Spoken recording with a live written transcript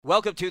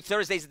Welcome to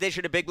Thursday's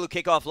edition of Big Blue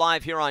Kickoff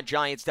Live here on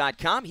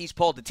Giants.com. He's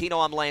Paul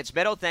Dottino. I'm Lance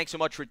Meadow. Thanks so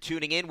much for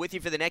tuning in with you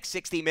for the next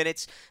 60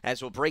 minutes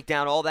as we'll break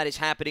down all that is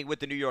happening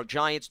with the New York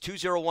Giants.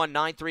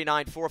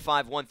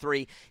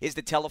 201-939-4513 is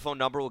the telephone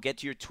number. We'll get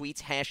to your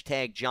tweets,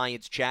 hashtag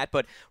Giants Chat.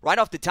 But right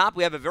off the top,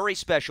 we have a very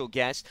special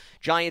guest.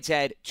 Giants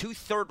had 2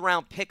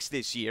 third-round picks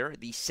this year,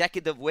 the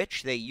second of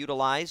which they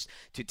utilized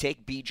to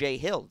take B.J.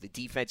 Hill, the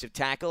defensive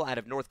tackle out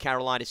of North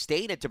Carolina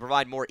State. And to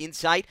provide more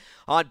insight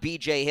on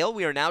B.J. Hill,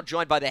 we are now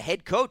joined by the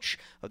head coach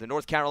of the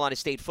North Carolina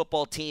State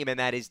football team, and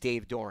that is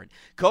Dave Doeren.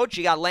 Coach,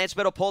 you got Lance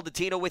Meadow, Paul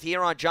Dottino with you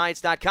here on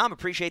Giants.com.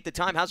 Appreciate the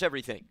time. How's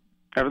everything?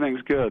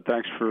 Everything's good.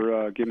 Thanks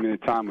for giving me the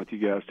time with you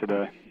guys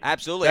today.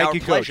 Absolutely. Thank Our you,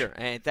 pleasure. Coach.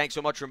 And thanks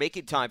so much for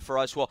making time for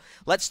us. Well,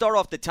 let's start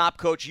off the top,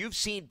 Coach. You've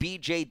seen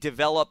B.J.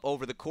 develop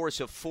over the course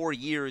of 4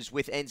 years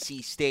with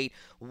NC State.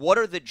 What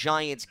are the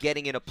Giants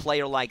getting in a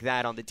player like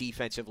that on the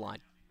defensive line?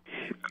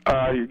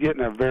 You're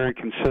getting a very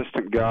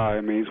consistent guy.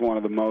 I mean, he's one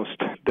of the most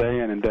day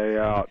in and day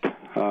out.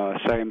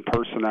 Same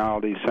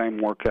personality, same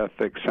work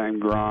ethic, same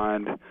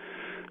grind.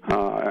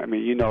 I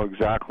mean, you know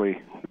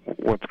exactly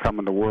what's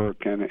coming to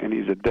work, and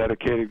he's a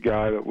dedicated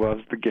guy that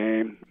loves the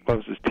game,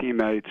 loves his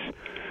teammates,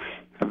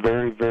 a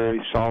very,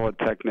 very solid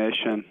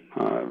technician,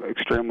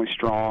 extremely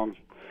strong.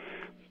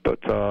 But,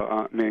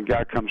 I mean,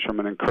 guy comes from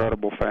an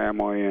incredible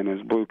family and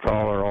is blue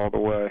collar all the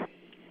way.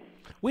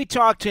 We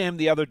talked to him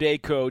the other day,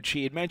 Coach.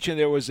 He had mentioned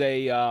there was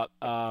I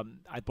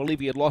believe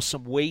he had lost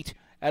some weight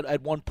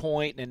at one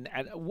point. And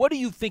what do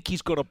you think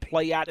he's going to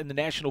play at in the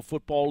National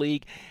Football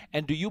League?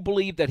 And do you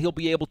believe that he'll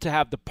be able to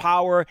have the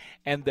power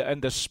and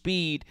the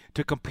speed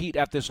to compete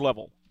at this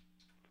level?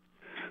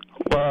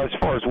 Well, as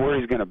far as where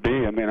he's going to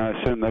be, I mean, I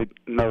assume they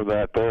know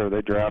that there.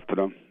 They drafted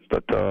him.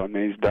 But, I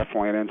mean, he's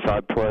definitely an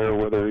inside player,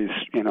 whether he's,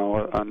 you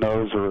know, a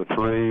nose or a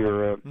 3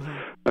 or a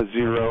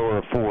 0 or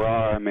a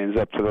 4-eye. I mean, it's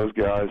up to those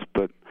guys.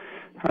 But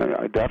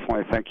I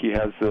definitely think he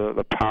has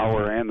the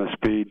power and the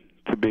speed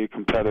to be a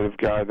competitive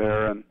guy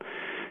there. And,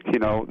 you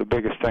know, the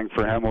biggest thing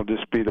for him will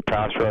just be the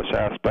pass rush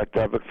aspect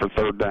of it for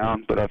third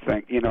down. But I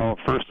think, you know,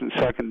 first and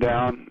second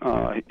down,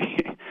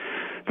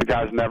 the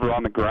guy's never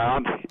on the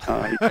ground.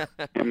 I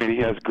mean, he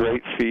has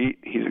great feet.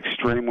 He's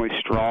extremely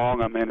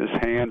strong. I mean, his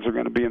hands are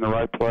going to be in the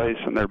right place,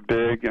 and they're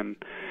big, and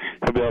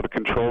he'll be able to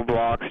control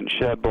blocks and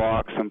shed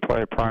blocks and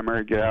play a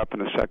primary gap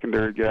and a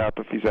secondary gap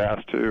if he's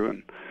asked to.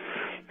 And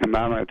I'm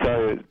going to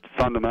tell you,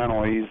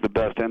 fundamentally, he's the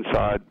best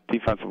inside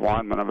defensive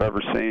lineman I've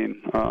ever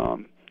seen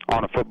on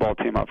a football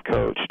team I've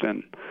coached.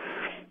 And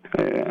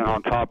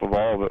on top of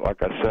all of it,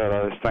 like I said,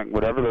 I just think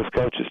whatever those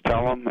coaches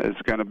tell him is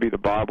going to be the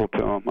Bible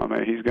to him. I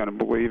mean, he's going to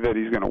believe it,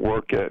 he's going to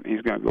work it,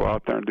 he's going to go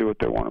out there and do what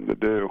they want him to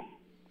do.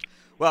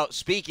 Well,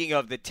 speaking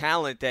of the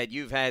talent that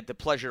you've had the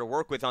pleasure to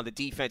work with on the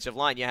defensive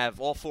line, you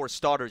have all 4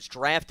 starters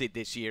drafted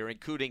this year,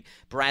 including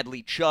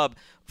Bradley Chubb.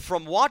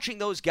 From watching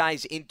those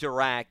guys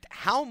interact,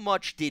 how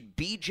much did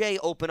B.J.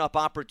 open up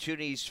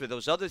opportunities for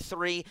those other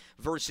 3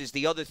 versus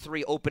the other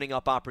 3 opening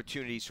up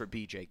opportunities for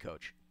B.J.,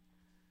 Coach?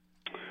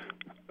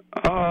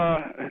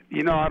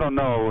 You know, I don't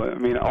know. I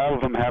mean, all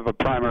of them have a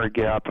primary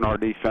gap in our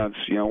defense.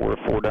 You know, we're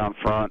a 4 down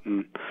front,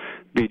 and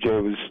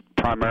B.J. was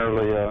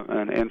primarily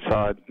an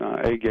inside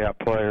A-gap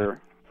player.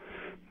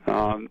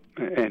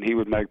 And he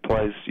would make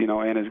plays, you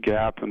know, in his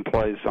gap and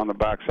plays on the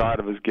backside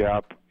of his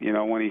gap, you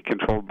know, when he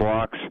controlled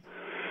blocks.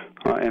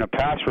 In a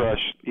pass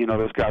rush, you know,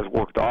 those guys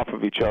worked off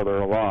of each other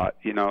a lot,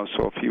 you know.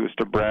 So if he was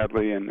to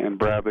Bradley and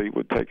Bradley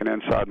would take an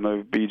inside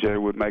move, B.J.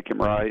 would make him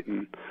right.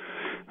 And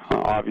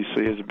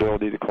obviously his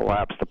ability to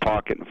collapse the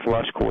pocket and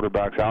flush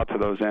quarterbacks out to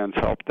those ends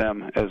helped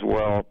them as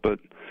well. But,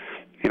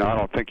 you know, I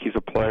don't think he's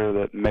a player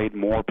that made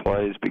more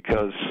plays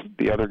because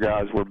the other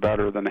guys were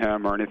better than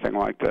him or anything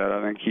like that.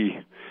 I think he,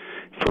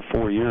 for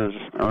 4 years,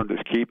 earned his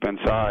keep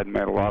inside and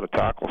made a lot of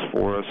tackles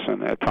for us,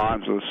 and at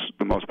times was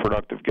the most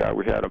productive guy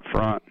we had up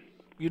front.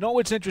 You know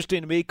what's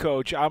interesting to me,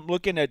 Coach? I'm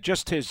looking at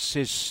just his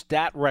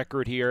stat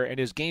record here and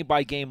his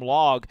game-by-game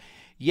log.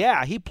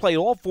 Yeah, he played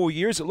all 4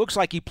 years. It looks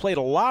like he played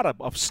a lot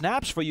of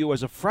snaps for you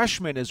as a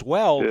freshman as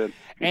well. He did.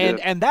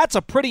 And that's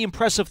a pretty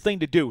impressive thing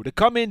to do, to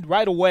come in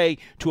right away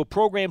to a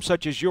program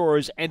such as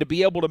yours and to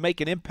be able to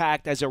make an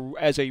impact as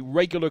a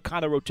regular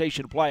kind of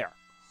rotation player.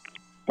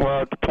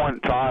 Well, at the point in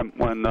time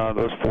when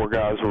those 4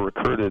 guys were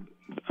recruited,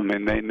 I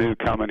mean, they knew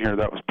coming here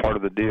that was part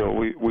of the deal.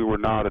 We were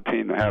not a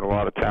team that had a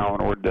lot of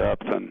talent or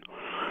depth, and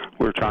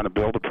we were trying to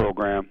build a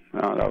program.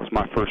 That was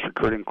my first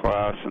recruiting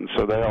class, and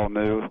so they all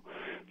knew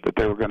that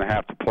they were going to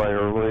have to play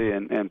early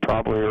and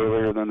probably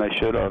earlier than they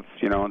should have,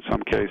 you know, in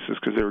some cases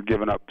because they were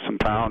giving up some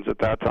pounds at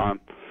that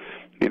time.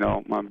 You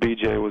know, my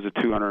B.J. was a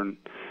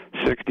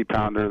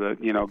 260-pounder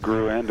that, you know,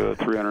 grew into a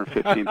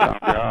 315-pound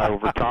guy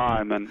over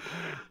time and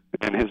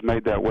has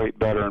made that weight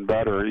better and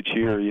better each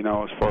year, you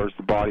know, as far as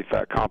the body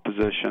fat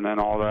composition and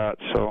all that.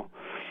 So,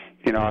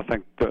 you know, I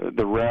think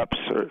the reps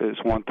is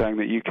one thing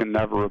that you can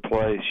never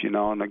replace, you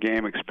know, and the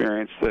game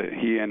experience that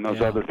he and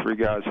those other 3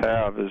 guys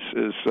have is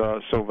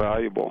so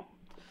valuable.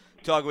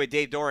 Talking with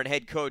Dave Doeren,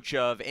 head coach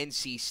of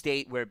NC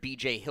State, where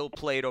B.J. Hill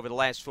played over the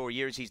last 4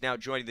 years. He's now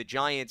joining the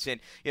Giants.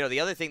 And, the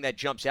other thing that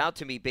jumps out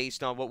to me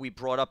based on what we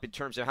brought up in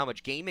terms of how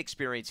much game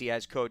experience he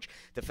has, Coach,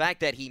 the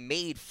fact that he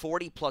made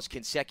 40-plus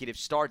consecutive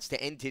starts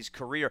to end his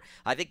career,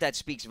 I think that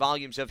speaks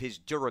volumes of his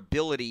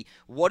durability.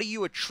 What do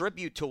you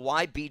attribute to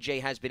why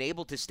B.J. has been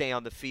able to stay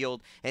on the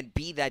field and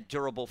be that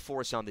durable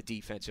force on the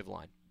defensive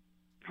line?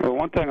 Well,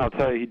 one thing I'll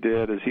tell you he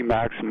did is he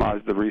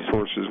maximized the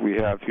resources we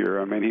have here.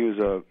 I mean, he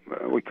was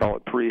we call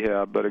it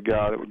prehab, but a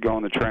guy that would go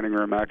in the training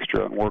room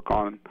extra and work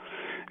on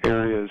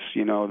areas,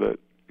 that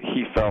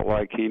he felt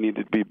like he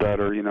needed to be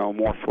better,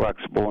 more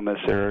flexible in this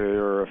area,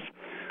 or if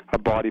a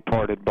body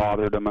part had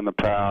bothered him in the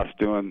past,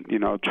 doing,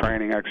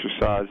 training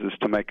exercises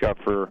to make up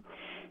for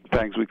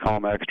things we call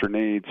them extra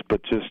needs.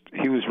 But just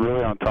he was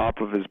really on top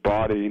of his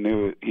body. He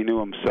knew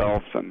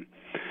himself, and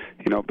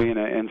being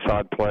an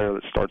inside player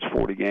that starts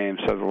 40 games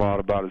says a lot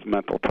about his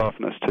mental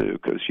toughness, too,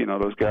 because,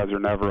 those guys are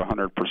never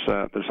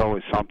 100%. There's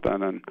always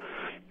something, and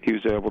he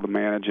was able to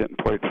manage it and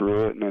play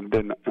through it, and it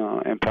didn't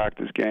impact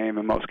his game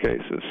in most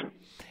cases.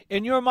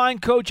 In your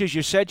mind, Coach, as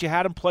you said, you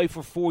had him play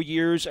for 4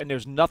 years, and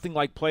there's nothing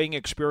like playing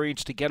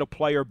experience to get a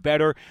player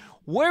better.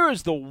 Where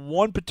is the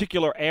one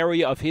particular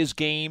area of his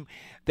game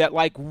that,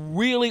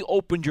 really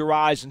opened your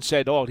eyes and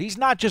said, oh, he's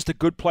not just a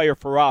good player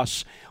for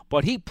us,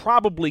 but he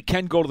probably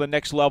can go to the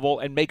next level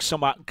and make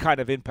some kind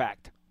of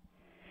impact?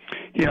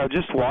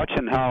 Just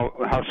watching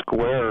how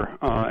square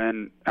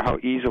and how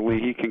easily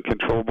he can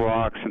control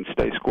blocks and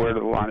stay square to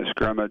the line of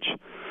scrimmage.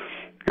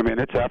 I mean,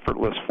 it's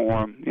effortless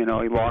for him. He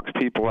locks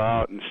people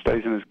out and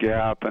stays in his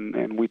gap,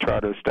 and we try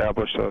to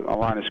establish a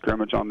line of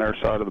scrimmage on their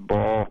side of the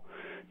ball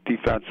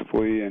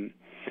defensively, and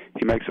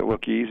he makes it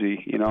look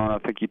easy, and I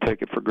think you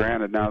take it for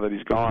granted now that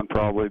he's gone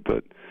probably,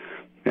 but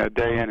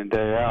day in and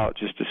day out,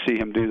 just to see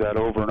him do that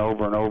over and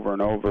over and over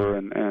and over,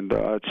 and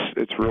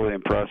it's really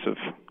impressive.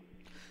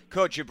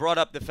 Coach, you brought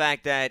up the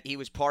fact that he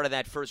was part of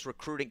that first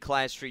recruiting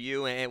class for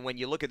you, and when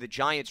you look at the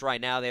Giants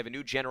right now, they have a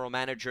new general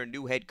manager, a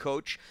new head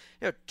coach.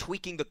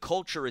 Tweaking the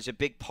culture is a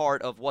big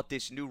part of what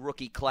this new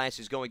rookie class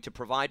is going to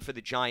provide for the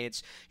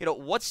Giants.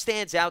 What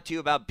stands out to you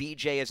about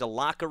B.J. as a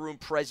locker room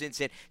presence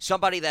and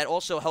somebody that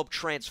also helped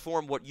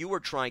transform what you were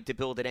trying to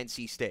build at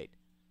NC State?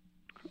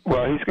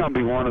 Well, he's going to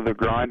be one of the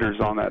grinders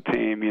on that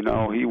team.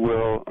 He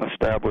will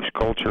establish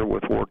culture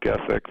with work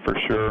ethic for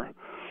sure.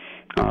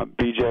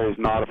 B.J. is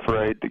not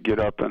afraid to get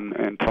up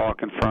and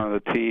talk in front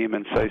of the team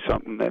and say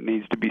something that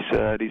needs to be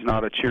said. He's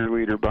not a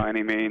cheerleader by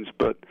any means,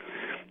 but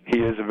he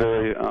is a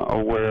very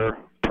aware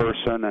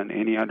person,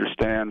 and he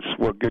understands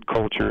what good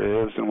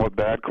culture is and what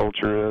bad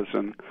culture is,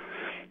 and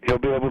he'll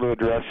be able to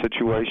address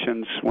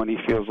situations when he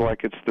feels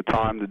like it's the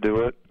time to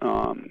do it.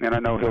 And I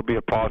know he'll be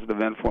a positive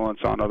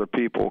influence on other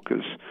people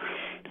because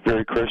he's a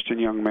very Christian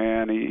young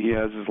man. He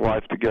has his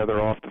life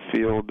together off the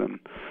field, and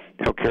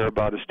he'll care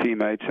about his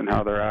teammates and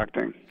how they're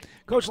acting.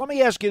 Coach, let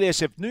me ask you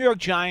this. If New York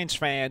Giants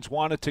fans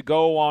wanted to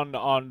go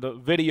on the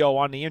video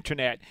on the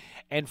Internet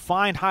and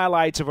find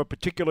highlights of a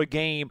particular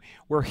game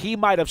where he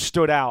might have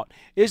stood out,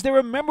 is there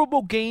a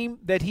memorable game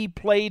that he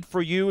played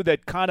for you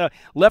that kind of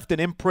left an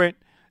imprint,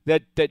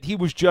 that he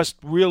was just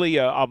really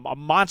a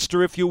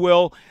monster, if you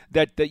will,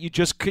 that you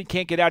just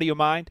can't get out of your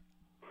mind?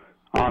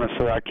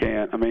 Honestly, I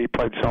can't. I mean, he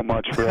played so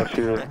much for us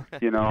here.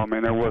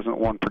 There wasn't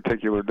one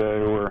particular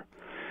day where –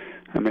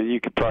 you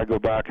could probably go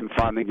back and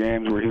find the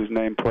games where he was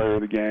named player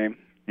of the game,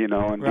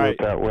 and right.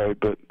 do it that way.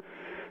 But,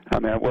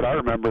 what I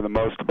remember the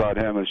most about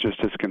him is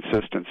just his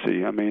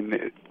consistency. As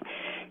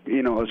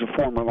a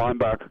former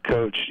linebacker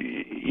coach,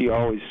 you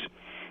always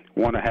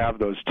want to have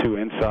those two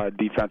inside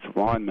defensive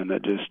linemen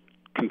that just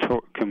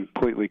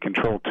completely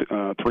control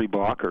three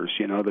blockers,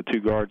 the two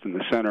guards in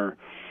the center.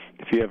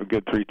 If you have a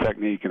good three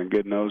technique and a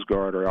good nose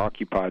guard are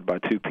occupied by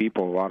two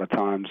people a lot of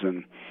times,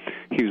 and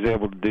he was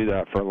able to do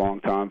that for a long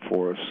time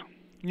for us.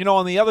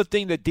 And the other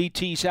thing that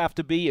DTs have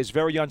to be is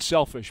very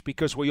unselfish,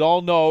 because we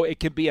all know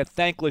it can be a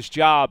thankless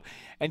job.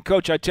 And,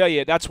 Coach, I tell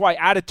you, that's why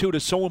attitude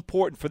is so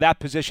important for that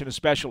position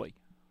especially.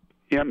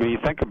 Yeah, you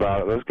think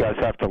about it. Those guys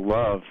have to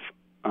love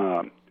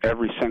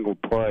every single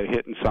play,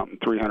 hitting something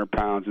 300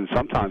 pounds and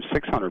sometimes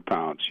 600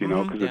 pounds,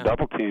 because the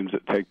double teams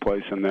that take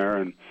place in there,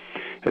 and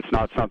it's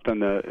not something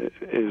that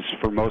is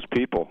for most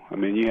people.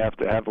 You have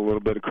to have a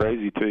little bit of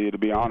crazy to you, to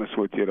be honest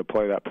with you, to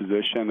play that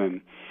position,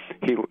 and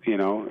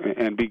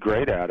and be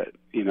great at it,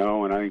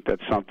 and I think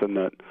that's something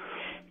that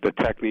the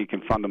technique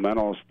and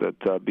fundamentals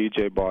that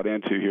B.J. bought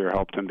into here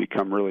helped him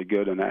become really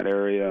good in that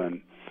area,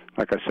 and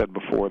like I said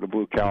before, the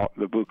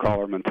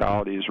blue-collar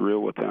mentality is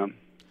real with him.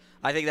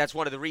 I think that's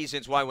one of the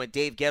reasons why when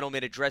Dave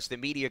Gettleman addressed the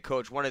media,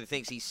 Coach, one of the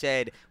things he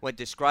said when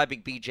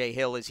describing B.J.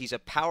 Hill is he's a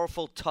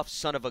powerful, tough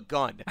son of a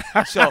gun.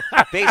 So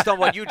based on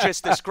what you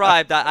just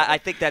described, I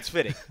think that's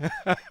fitting.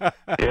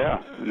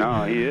 Yeah,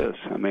 no, he is.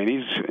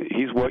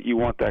 He's what you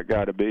want that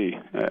guy to be,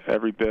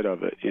 every bit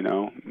of it, and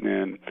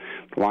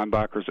the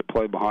linebackers that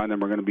play behind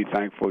him are going to be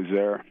thankful he's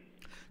there.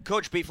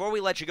 Coach, before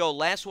we let you go,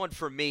 last one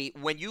for me.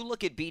 When you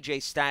look at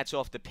BJ's stats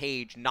off the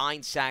page,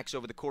 9 sacks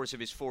over the course of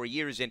his 4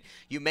 years, and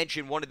you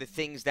mentioned one of the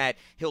things that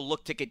he'll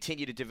look to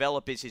continue to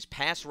develop is his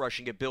pass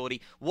rushing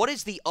ability. What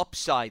is the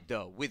upside,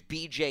 though, with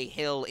BJ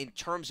Hill in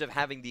terms of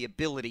having the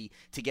ability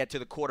to get to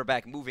the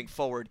quarterback moving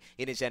forward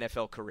in his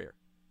NFL career?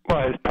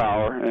 Well, his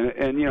power,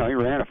 and he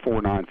ran a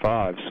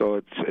 4.95, so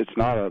it's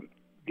not a,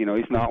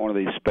 he's not one of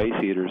these space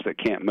eaters that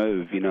can't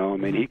move. I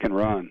mean, he can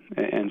run,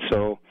 and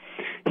so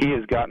he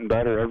has gotten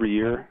better every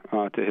year.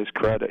 To his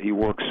credit, he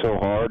works so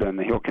hard, and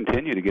he'll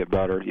continue to get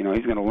better. He's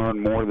going to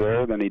learn more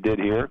there than he did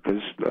here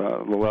because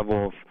the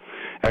level of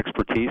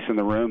expertise in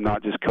the room,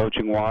 not just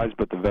coaching-wise,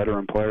 but the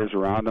veteran players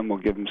around him will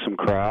give him some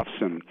crafts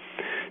and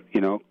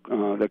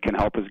that can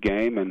help his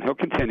game, and he'll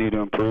continue to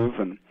improve.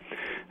 And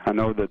I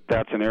know that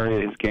that's an area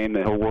of his game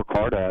that he'll work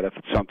hard at. If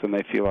it's something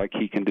they feel like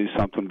he can do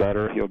something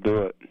better, he'll do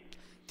it.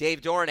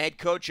 Dave Doeren, head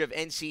coach of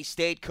NC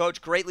State.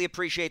 Coach, greatly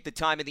appreciate the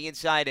time and the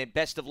insight, and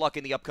best of luck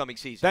in the upcoming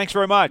season. Thanks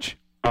very much.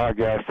 All right,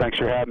 guys. Thanks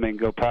for having me.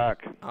 Go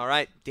Pack. All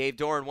right. Dave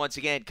Doeren, once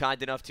again,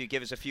 kind enough to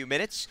give us a few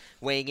minutes,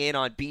 weighing in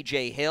on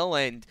B.J. Hill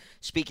and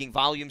speaking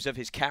volumes of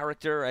his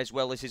character as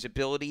well as his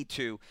ability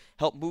to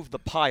help move the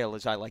pile,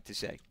 as I like to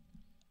say.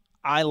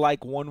 I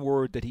like one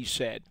word that he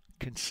said,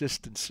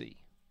 consistency.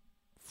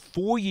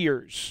 4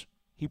 years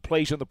he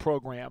plays in the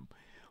program.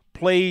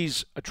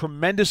 Plays a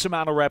tremendous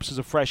amount of reps as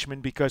a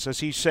freshman because, as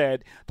he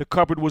said, the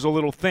cupboard was a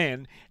little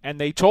thin, and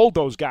they told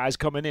those guys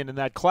coming in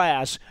that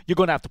class, you're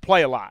going to have to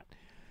play a lot.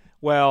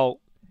 Well,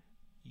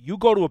 you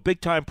go to a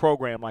big-time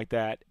program like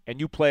that,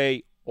 and you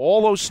play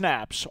all those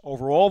snaps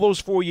over all those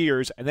 4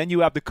 years, and then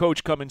you have the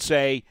coach come and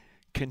say,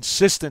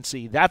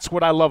 consistency. That's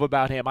what I love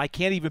about him. I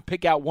can't even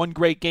pick out one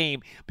great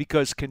game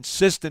because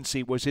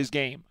consistency was his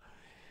game.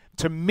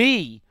 To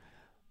me,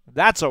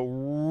 that's a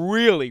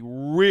really,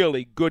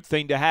 really good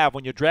thing to have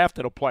when you're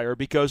drafting a player,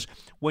 because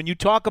when you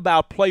talk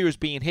about players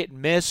being hit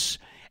and miss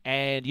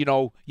and,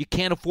 you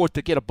can't afford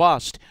to get a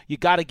bust, you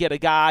got to get a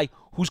guy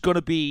who's going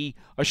to be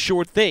a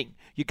sure thing.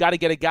 You got to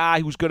get a guy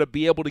who's going to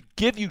be able to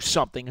give you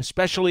something,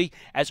 especially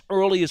as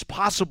early as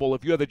possible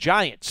if you're the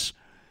Giants.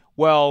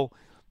 Well,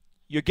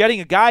 you're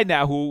getting a guy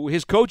now who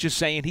his coach is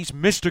saying he's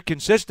Mr.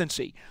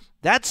 Consistency.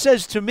 That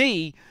says to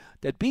me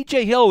that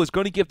B.J. Hill is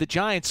going to give the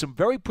Giants some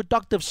very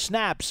productive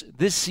snaps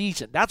this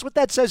season. That's what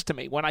that says to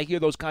me when I hear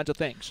those kinds of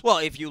things. Well,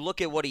 if you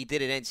look at what he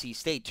did at NC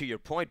State, to your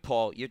point,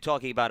 Paul, you're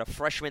talking about a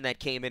freshman that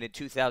came in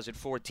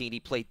 2014. He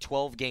played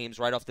 12 games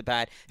right off the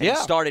bat, and he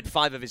started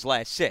 5 of his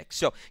last 6.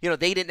 So, they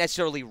didn't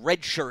necessarily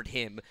redshirt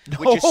him,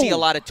 which you see a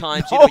lot of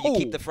times. You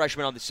keep the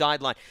freshman on the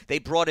sideline. They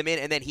brought him in,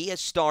 and then he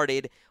has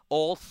started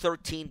all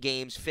 13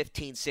 games,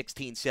 15,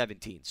 16,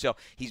 17. So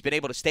he's been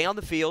able to stay on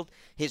the field.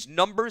 His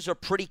numbers are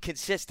pretty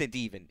consistent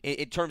even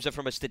in terms of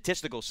from a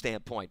statistical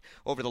standpoint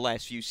over the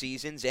last few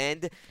seasons.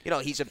 And,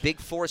 he's a big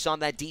force on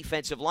that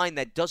defensive line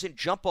that doesn't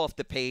jump off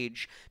the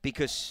page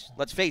because,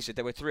 let's face it,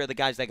 there were 3 other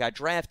guys that got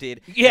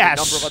drafted. Yes. And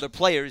a number of other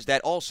players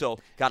that also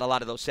got a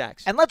lot of those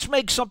sacks. And let's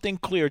make something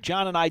clear.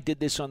 John and I did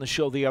this on the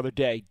show the other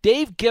day.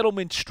 Dave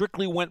Gettleman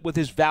strictly went with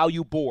his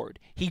value board.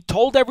 He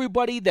told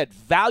everybody that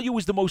value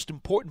is the most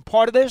important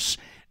part of this.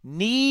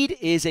 Need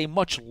is a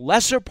much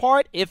lesser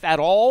part, if at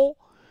all.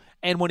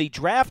 And when he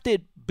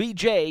drafted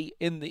BJ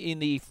in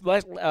the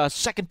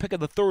second pick of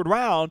the 3rd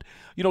round,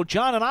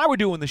 John and I were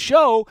doing the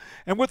show,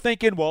 and we're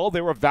thinking, well,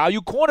 there are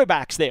value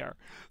cornerbacks there.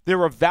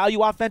 There are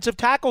value offensive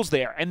tackles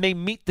there, and they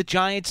meet the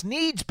Giants'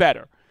 needs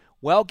better.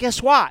 Well,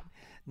 guess what?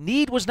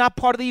 Need was not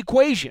part of the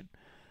equation.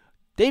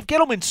 Dave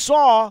Gettleman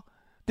saw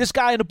this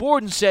guy on the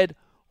board and said,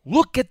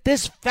 look at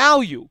this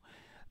value.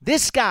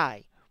 This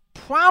guy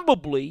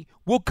probably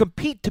will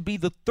compete to be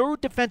the 3rd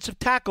defensive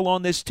tackle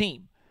on this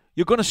team.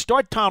 You're going to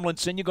start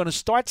Tomlinson. You're going to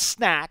start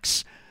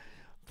Snacks.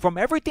 From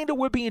everything that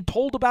we're being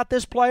told about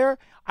this player,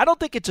 I don't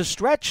think it's a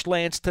stretch,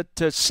 Lance,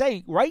 to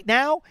say right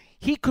now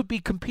he could be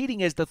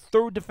competing as the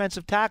 3rd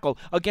defensive tackle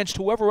against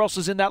whoever else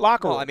is in that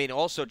locker room. Well, I mean,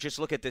 also just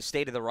look at the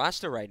state of the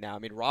roster right now. I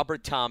mean,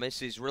 Robert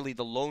Thomas is really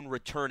the lone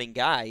returning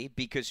guy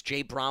because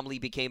Jay Bromley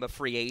became a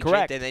free agent.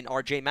 Correct. And then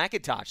R.J.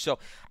 McIntosh. So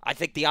I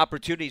think the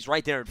opportunity is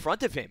right there in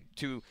front of him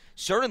to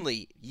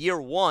certainly year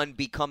 1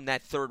 become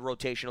that 3rd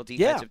rotational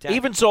defensive tackle.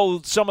 Even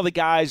so, some of the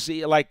guys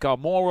like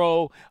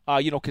Morrow,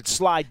 could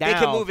slide down. They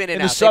can move in and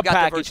the out. They've got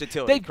sub-package. the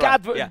versatility. They've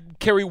got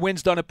Kerry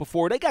Wynn's done it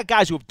before. They got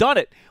guys who have done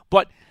it,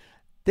 but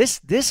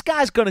this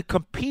guy's going to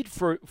compete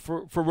for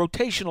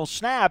rotational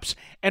snaps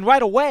and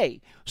right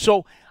away.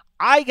 So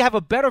I have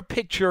a better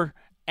picture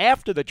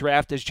after the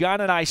draft, as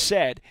John and I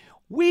said.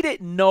 We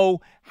didn't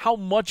know how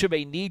much of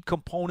a need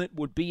component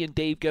would be in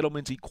Dave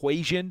Gettleman's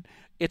equation.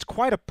 It's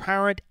quite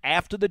apparent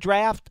after the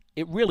draft,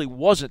 it really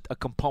wasn't a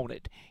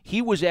component.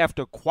 He was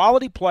after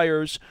quality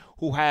players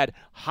who had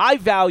high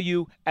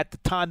value at the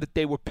time that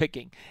they were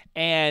picking.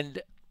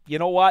 And you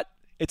know what?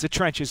 It's a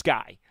trenches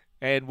guy.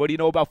 And what do you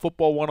know about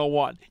Football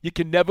 101? You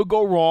can never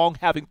go wrong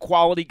having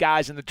quality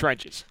guys in the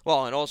trenches.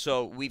 Well, and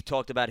also we've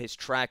talked about his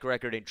track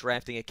record in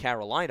drafting at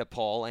Carolina,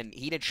 Paul, and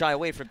he didn't shy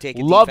away from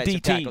taking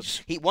defensive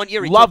tackles. 1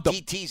 year he took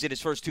DTs in his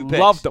first 2 picks.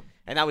 Loved them.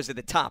 And that was at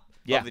the top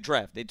of the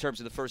draft in terms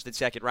of the first and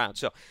second round.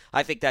 So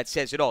I think that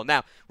says it all.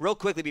 Now, real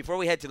quickly, before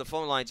we head to the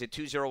phone lines at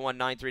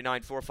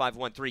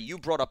 201-939-4513, you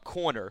brought up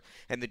corner,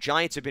 and the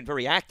Giants have been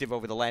very active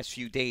over the last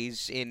few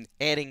days in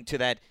adding to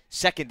that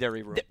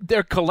secondary room.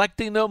 They're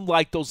collecting them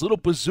like those little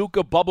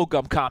bazooka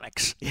bubblegum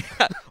comics.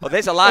 Well,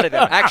 there's a lot of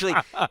them. Actually,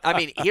 I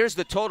mean, here's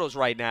the totals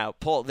right now.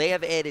 Paul, they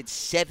have added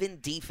 7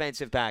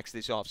 defensive backs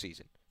this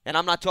offseason. And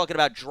I'm not talking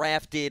about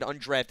drafted,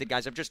 undrafted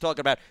guys. I'm just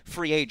talking about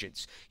free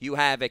agents. You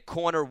have at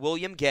corner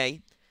William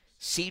Gay,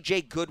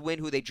 C.J. Goodwin,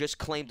 who they just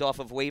claimed off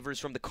of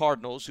waivers from the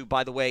Cardinals, who,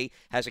 by the way,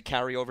 has a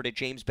carryover to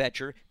James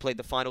Betcher, played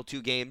the final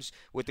 2 games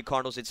with the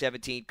Cardinals at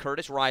 17.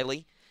 Curtis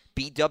Riley,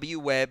 B.W.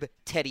 Webb,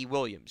 Teddy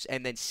Williams.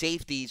 And then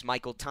safeties,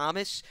 Michael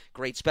Thomas,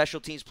 great special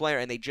teams player,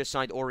 and they just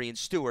signed Orion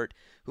Stewart,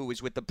 who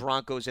was with the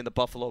Broncos and the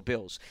Buffalo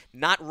Bills.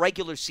 Not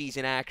regular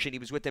season action. He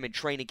was with them in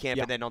training camp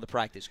and then on the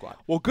practice squad.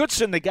 Well,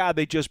 Goodson, the guy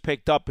they just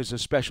picked up, is a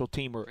special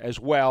teamer as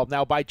well.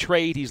 Now, by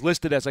trade, he's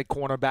listed as a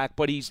cornerback,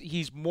 but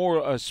he's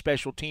more a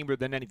special teamer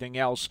than anything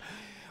else.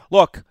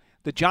 Look,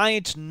 the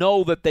Giants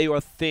know that they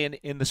are thin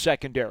in the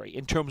secondary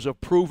in terms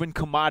of proven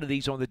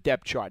commodities on the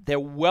depth chart. They're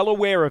well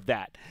aware of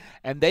that.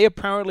 And they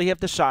apparently have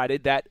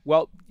decided that,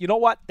 well, you know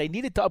what? They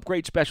needed to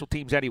upgrade special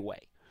teams anyway.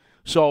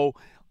 So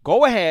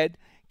go ahead,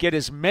 get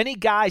as many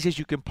guys as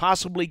you can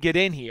possibly get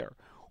in here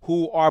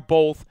who are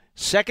both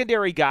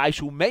secondary guys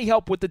who may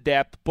help with the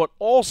depth, but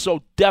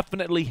also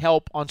definitely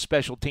help on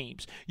special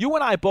teams. You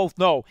and I both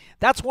know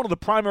that's one of the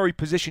primary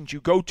positions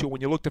you go to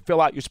when you look to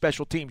fill out your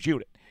special teams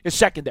unit, is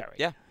secondary.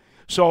 Yeah.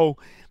 So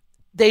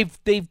they've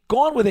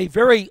gone with a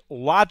very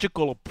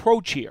logical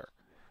approach here.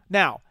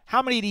 Now,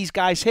 how many of these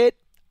guys hit?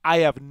 I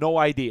have no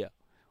idea.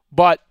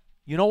 But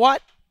you know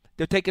what?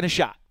 They're taking a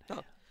shot.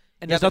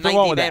 And there's nothing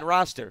wrong with that.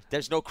 Roster.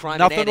 There's no crime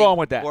nothing in adding wrong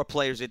with that. more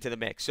players into the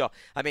mix. So,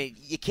 I mean,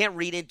 you can't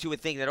read into a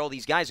thing that all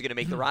these guys are going to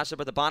make the roster,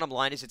 but the bottom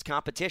line is it's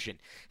competition,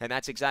 and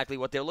that's exactly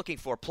what they're looking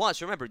for.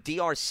 Plus, remember,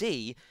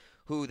 DRC,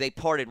 who they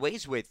parted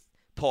ways with,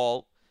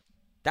 Paul,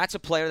 that's a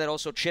player that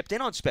also chipped in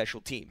on special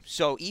teams.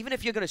 So even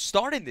if you're going to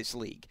start in this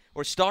league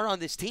or start on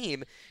this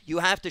team, you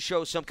have to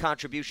show some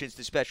contributions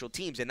to special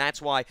teams. And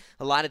that's why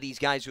a lot of these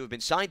guys who have been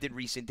signed in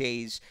recent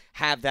days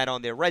have that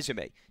on their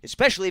resume.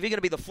 Especially if you're going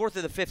to be the 4th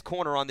or the 5th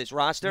corner on this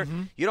roster,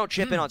 you don't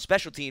chip in on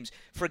special teams.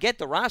 Forget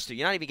the roster.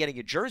 You're not even getting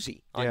a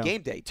jersey on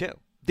game day, too.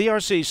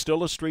 DRC is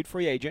still a street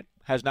free agent,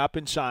 has not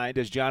been signed.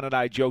 As John and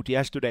I joked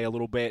yesterday a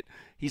little bit,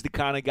 he's the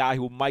kind of guy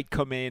who might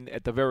come in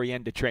at the very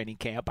end of training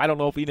camp. I don't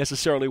know if he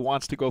necessarily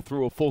wants to go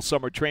through a full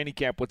summer training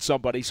camp with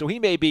somebody, so he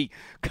may be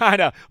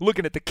kind of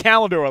looking at the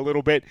calendar a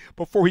little bit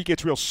before he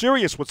gets real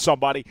serious with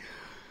somebody.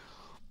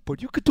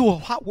 But you could do a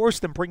lot worse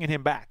than bringing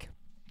him back.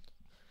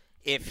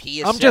 If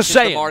he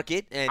assesses the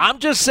market and I'm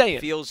just saying,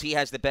 feels he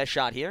has the best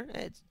shot here,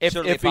 it's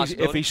certainly a if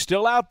possibility. he's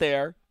still out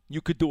there, you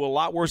could do a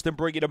lot worse than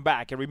bringing him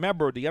back. And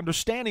remember, the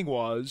understanding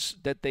was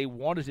that they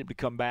wanted him to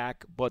come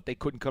back, but they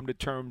couldn't come to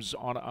terms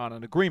on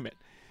an agreement.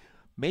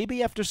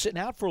 Maybe after sitting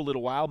out for a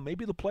little while,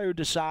 maybe the player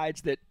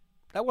decides that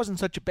wasn't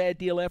such a bad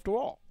deal after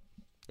all.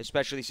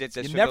 Especially since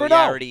there's familiarity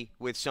familiarity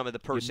with some of the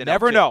personnel. You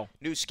never know.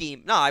 New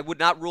scheme. No, I would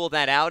not rule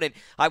that out. And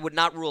I would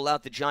not rule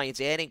out the Giants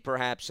adding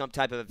perhaps some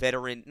type of a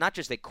veteran, not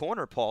just a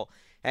corner, Paul,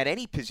 at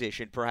any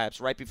position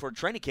perhaps right before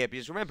training camp.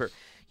 Because remember,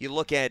 you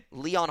look at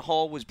Leon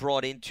Hall was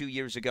brought in 2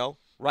 years ago,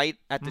 right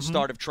at the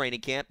start of training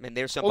camp, and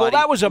there's somebody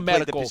that was a who played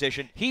medical the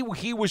position. He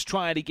was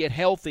trying to get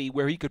healthy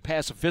where he could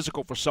pass a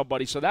physical for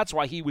somebody, so that's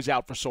why he was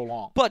out for so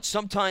long. But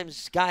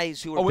sometimes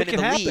guys who have been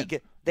in the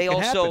league,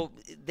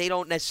 they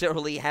don't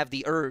necessarily have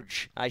the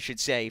urge, I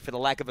should say, for the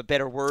lack of a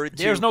better word.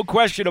 There's no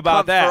question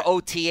about that. For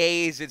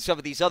OTAs and some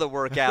of these other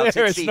workouts.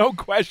 There's no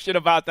question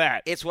about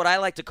that. It's what I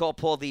like to call,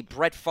 Paul, the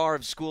Brett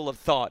Favre school of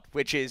thought,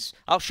 which is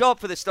I'll show up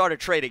for the start of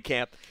training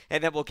camp,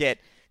 and then we'll get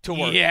to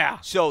work. Yeah.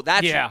 So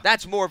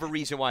that's more of a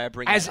reason why I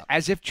bring it up.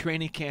 As if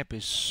training camp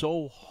is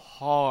so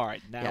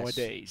hard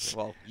nowadays. Yes.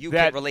 Well, you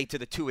can relate to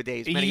the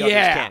two-a-days. Many others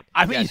can't.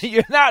 I mean,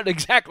 you're not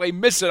exactly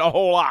missing a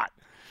whole lot.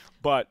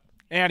 But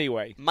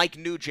anyway. Mike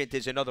Nugent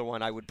is another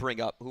one I would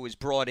bring up who was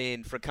brought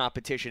in for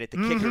competition at the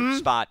kicker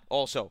spot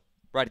also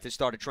right at the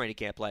start of training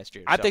camp last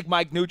year. I think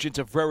Mike Nugent's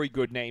a very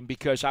good name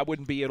because I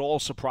wouldn't be at all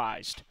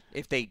surprised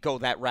if they go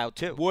that route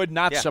too. Would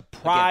not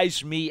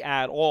surprise me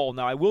at all.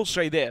 Now, I will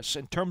say this.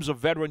 In terms of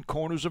veteran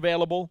corners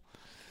available,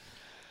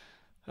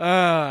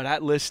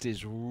 that list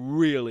is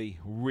really,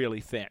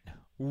 really thin.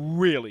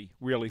 Really,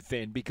 really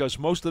thin because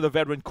most of the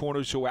veteran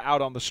corners who are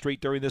out on the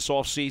street during this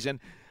offseason,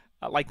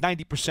 like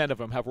 90% of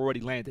them have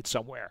already landed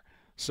somewhere.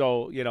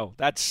 So,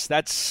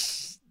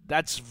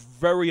 that's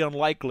very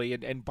unlikely,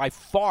 and by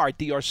far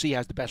DRC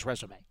has the best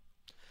resume.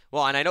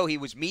 Well, and I know he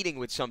was meeting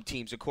with some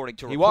teams according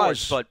to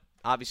reports, but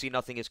obviously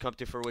nothing has come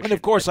to fruition. And,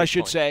 of course, I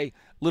should say,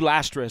 little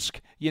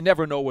asterisk, you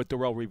never know what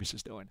Darrelle Revis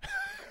is doing.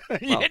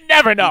 You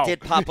never know. He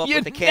did pop up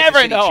with the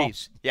Kansas City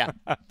Chiefs. Yeah.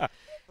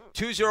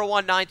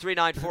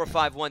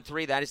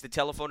 201-939-4513. That is the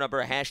telephone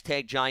number.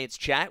 Hashtag Giants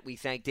Chat. We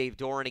thank Dave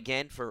Doran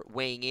again for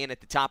weighing in at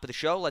the top of the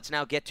show. Let's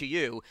now get to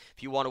you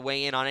if you want to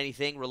weigh in on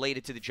anything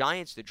related to the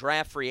Giants, the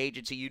draft, free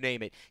agency, you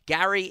name it.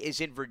 Gary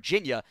is in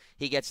Virginia.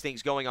 He gets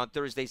things going on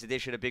Thursday's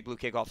edition of Big Blue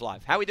Kickoff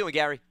Live. How are we doing,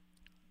 Gary?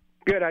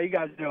 Good. How you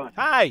guys doing?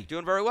 Hi.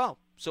 Doing very well.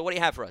 So what do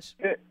you have for us?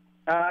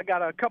 I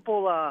got a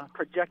couple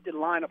projected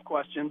lineup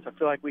questions. I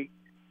feel like we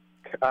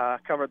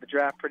covered the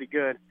draft pretty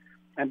good.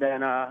 And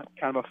then kind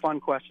of a fun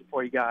question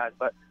for you guys.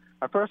 But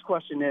our first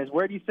question is,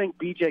 where do you think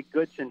B.J.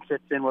 Goodson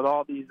fits in with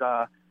all these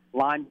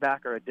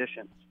linebacker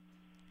additions?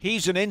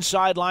 He's an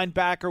inside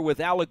linebacker with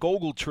Alec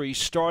Ogletree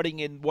starting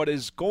in what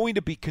is going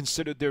to be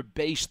considered their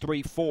base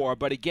 3-4.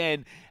 But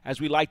again,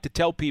 as we like to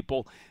tell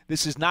people,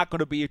 this is not going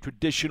to be a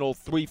traditional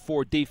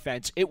 3-4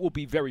 defense. It will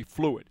be very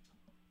fluid.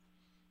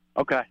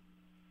 Okay.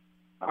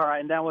 All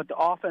right. And then with the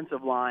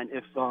offensive line,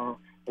 if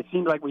it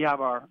seems like we have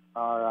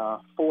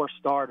our four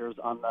starters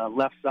on the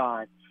left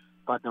side,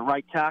 but the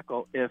right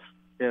tackle, if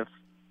the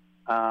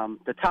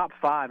top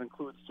five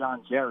includes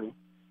John Jerry,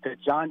 could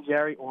John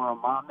Jerry or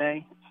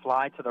Amame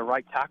slide to the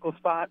right tackle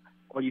spot,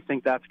 or do you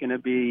think that's going to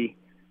be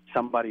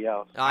somebody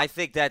else? I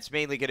think that's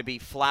mainly going to be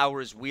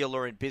Flowers,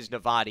 Wheeler, and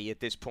Bisnavati at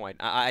this point.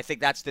 I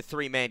think that's the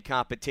three-man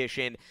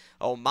competition.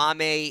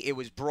 Omame, it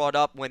was brought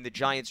up when the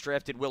Giants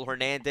drafted Will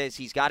Hernandez.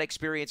 He's got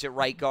experience at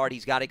right guard.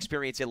 He's got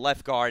experience at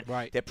left guard.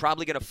 Right. They're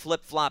probably going to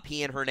flip-flop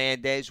he and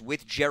Hernandez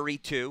with Jerry,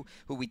 too,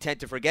 who we tend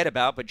to forget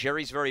about. But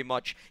Jerry's very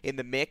much in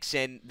the mix,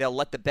 and they'll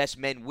let the best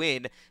men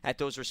win at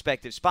those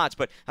respective spots.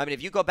 But, I mean,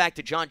 if you go back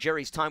to John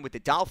Jerry's time with the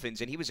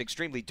Dolphins, and he was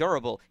extremely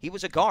durable, he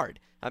was a guard.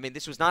 I mean,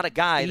 this was not a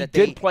guy that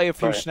did play a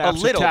few snaps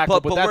a little, at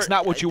tackle, but that's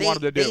not what you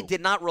wanted to do. They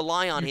did not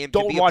rely on him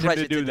don't to be a want him to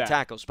presence do in the that.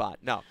 tackle spot.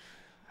 No.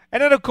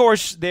 And then, of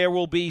course, there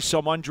will be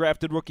some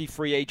undrafted rookie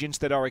free agents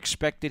that are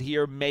expected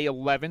here May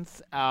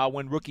 11th.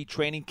 When rookie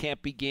training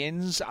camp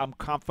begins, I'm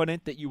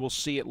confident that you will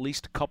see at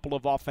least a couple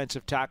of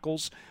offensive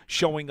tackles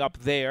showing up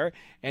there.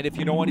 And if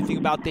you know anything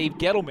about Dave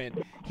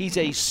Gettleman, he's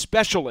a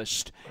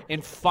specialist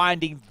in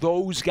finding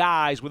those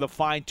guys with a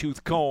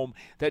fine-tooth comb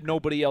that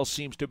nobody else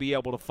seems to be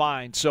able to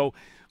find. So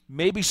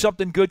maybe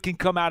something good can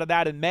come out of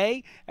that in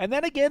May. And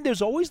then again,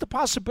 there's always the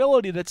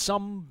possibility that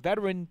some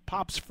veteran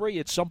pops free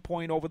at some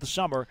point over the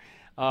summer.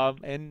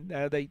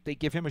 They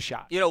give him a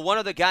shot. You know, one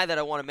other guy that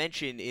I want to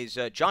mention is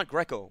John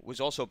Greco was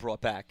also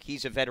brought back.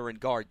 He's a veteran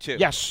guard, too.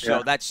 Yes.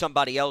 So that's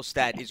somebody else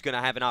that is going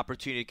to have an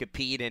opportunity to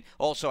compete and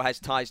also has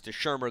ties to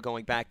Shermer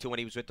going back to when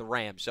he was with the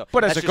Rams. So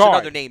but that's as a just guard.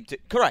 another name.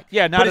 Correct.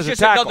 Yeah, not but as it's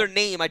a just tackle. another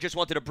name I just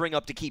wanted to bring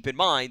up to keep in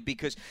mind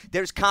because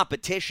there's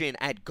competition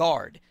at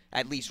guard.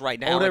 At least right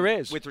now. Oh, there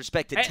and is. With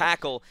respect to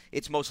tackle,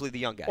 it's mostly the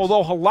young guys.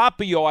 Although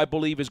Jalapio, I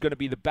believe, is going to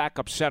be the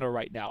backup center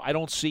right now. I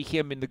don't see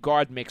him in the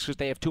guard mix because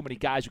they have too many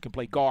guys who can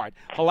play guard.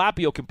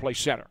 Jalapio can play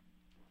center.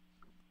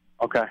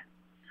 Okay.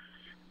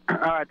 All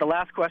right, the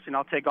last question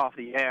I'll take off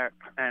the air.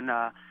 And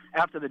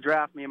after the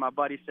draft, me and my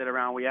buddy sit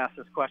around. We ask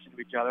this question to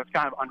each other. It's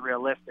kind of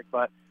unrealistic,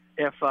 but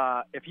if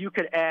you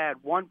could add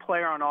one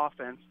player on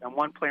offense and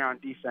one player on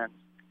defense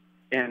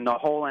in the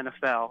whole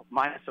NFL,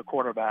 minus a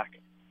quarterback,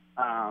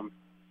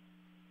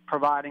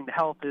 providing the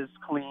health is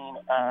clean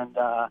and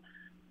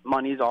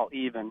money's all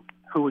even,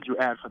 who would you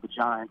add for the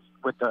Giants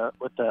with the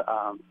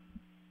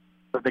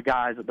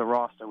guys at the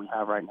roster we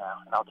have right now?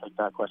 And I'll take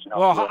that question.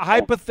 Well,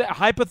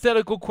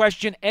 hypothetical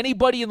question: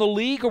 anybody in the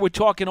league, or we're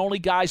talking only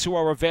guys who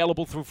are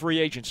available through free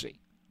agency?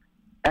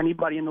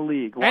 Anybody in the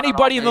league.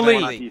 Anybody in the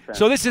league.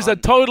 So this is a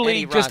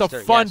totally just roster,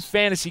 a fun yes.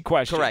 fantasy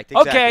question. Correct.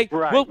 Exactly. Okay,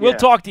 right, we'll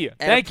talk to you.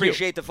 And Thank you.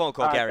 Appreciate the phone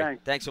call, All right, Gary.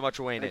 Thanks so much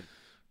for weighing in.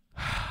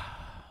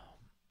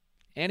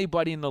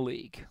 Anybody in the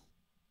league.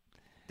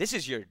 This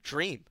is your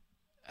dream.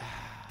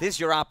 This is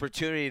your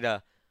opportunity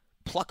to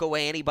pluck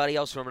away anybody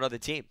else from another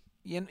team.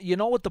 You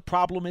know what the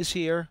problem is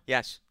here?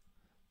 Yes.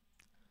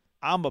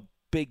 I'm a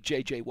big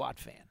J.J. Watt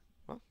fan.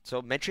 Well,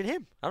 so mention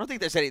him. I don't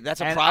think that's a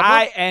And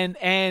problem.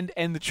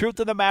 And the truth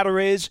of the matter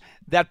is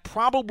that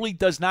probably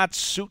does not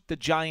suit the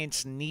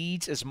Giants'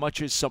 needs as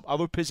much as some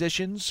other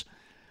positions.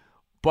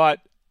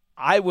 But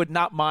I would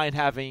not mind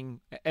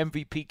having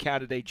MVP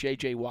candidate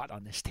J.J. Watt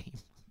on this team.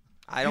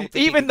 I don't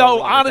think even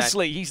though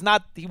honestly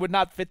he would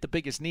not fit the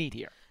biggest need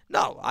here.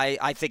 No,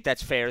 I think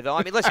that's fair, though.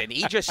 I mean, listen,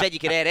 he just said you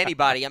could add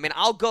anybody. I mean,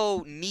 I'll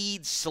go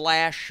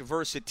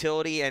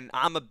need/versatility, and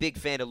I'm a big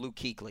fan of Luke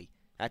Kuechly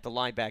at the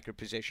linebacker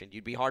position.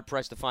 You'd be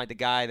hard-pressed to find a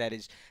guy that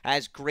is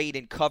as great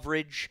in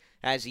coverage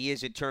as he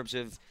is in terms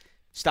of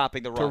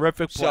stopping the run.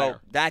 Terrific player. So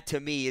that,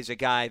 to me, is a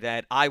guy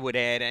that I would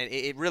add, and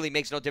it really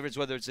makes no difference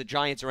whether it's the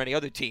Giants or any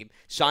other team.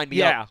 Sign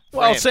me up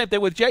for well, him. same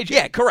thing with JJ.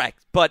 Yeah,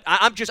 correct. But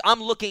I'm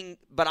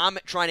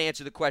trying to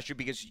answer the question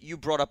because you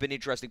brought up an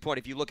interesting point.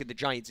 If you look at the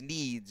Giants'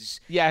 needs,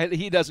 yeah,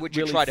 he doesn't would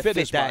really you try to fit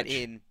fit as that much.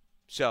 in?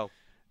 So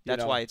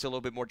that's know. why it's a little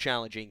bit more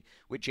challenging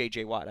with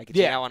J.J. Watt. I can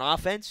say now on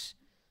offense,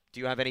 do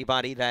you have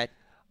anybody that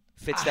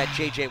fits that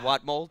J.J.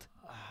 Watt mold?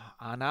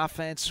 On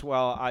offense,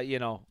 well,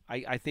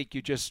 I think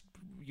you just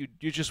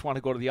want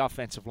to go to the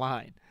offensive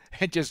line.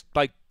 and just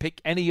like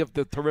pick any of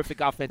the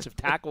terrific offensive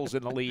tackles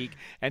in the league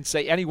and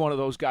say any one of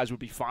those guys would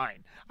be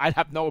fine. I'd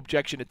have no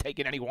objection to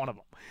taking any one of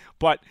them.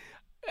 But,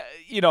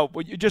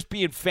 when you're just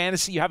being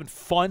fantasy, you're having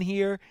fun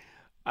here,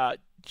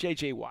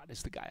 J.J. Watt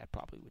is the guy I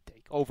probably would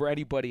take over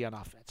anybody on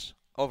offense.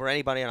 Over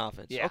anybody on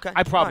offense? Yeah, okay.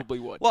 I probably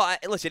would. Well,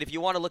 listen, if you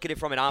want to look at it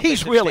from an offensive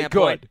He's really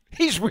standpoint, good.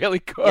 He's really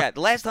good. Yeah,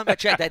 the last time I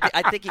checked,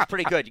 I think he's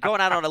pretty good. You're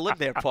going out on a limb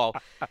there, Paul.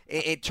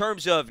 In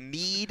terms of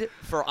need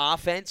for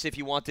offense, if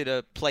you wanted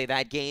to play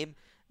that game,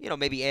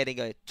 maybe adding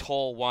a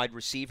tall wide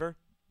receiver.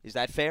 Is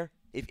that fair?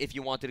 If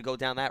you wanted to go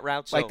down that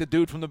route? So, like the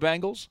dude from the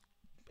Bengals?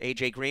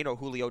 A.J. Green or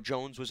Julio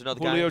Jones was another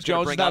guy. Julio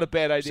Jones is not a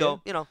bad idea.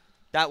 So,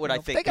 that would, I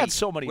think, they got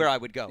so many, where I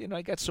would go.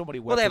 They got so many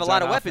weapons. Well, they have a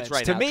lot of on weapons offense.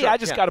 right to now. To me, I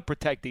just got to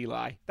protect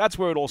Eli. That's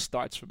where it all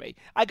starts for me.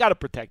 I got to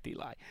protect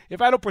Eli.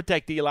 If I don't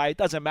protect Eli, it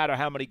doesn't matter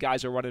how many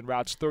guys are running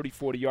routes 30,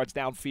 40 yards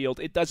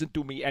downfield. It doesn't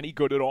do me any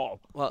good at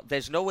all. Well,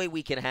 there's no way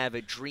we can have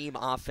a dream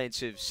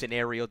offensive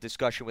scenario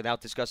discussion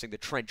without discussing the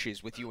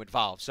trenches with you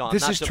involved. So I'm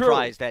not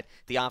surprised that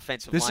the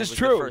offensive line was the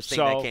first thing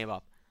that came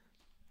up.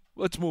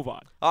 Let's move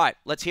on. All right,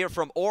 let's hear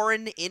from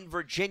Oren in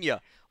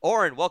Virginia.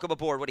 Oren, welcome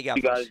aboard. What do you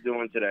got for us? How you guys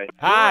doing today?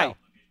 Hi.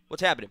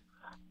 What's happening?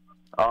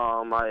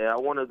 I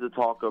wanted to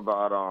talk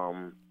about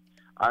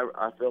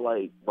I feel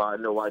like I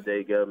know why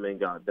Dave Gettleman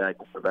got that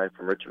quarterback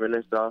from Richmond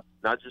and stuff.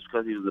 Not just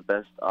because he was the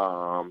best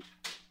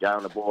guy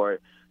on the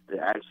board to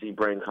actually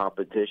bring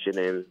competition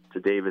in to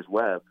Davis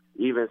Webb.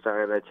 Even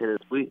signing that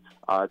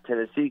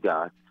Tennessee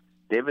guy,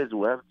 Davis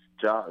Webb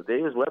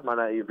might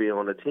not even be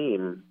on the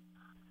team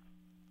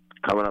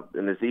coming up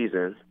in the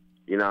season.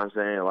 You know what I'm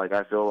saying? Like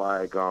I feel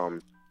like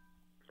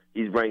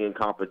he's bringing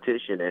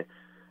competition in.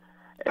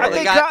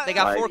 They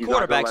got four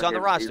quarterbacks on the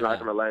roster. He's not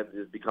going to let him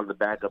just become the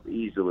backup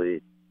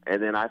easily.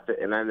 And then I'm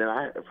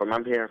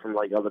hearing from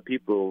like other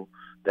people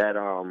that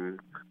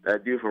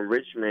that dude from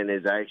Richmond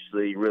is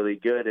actually really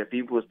good. If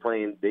he was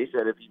playing, they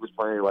said if he was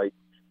playing like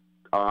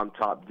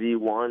top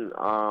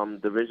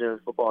D1 division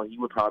football, he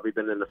would probably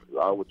been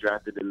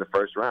drafted in the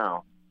first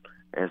round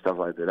and stuff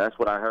like that. That's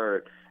what I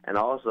heard. And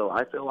also,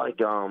 I think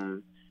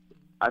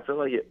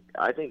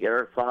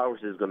Eric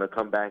Flowers is going to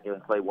come back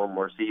and play one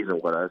more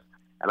season with us.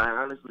 And I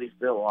honestly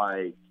feel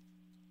like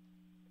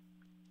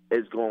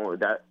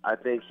I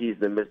think he's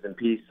the missing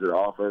piece to the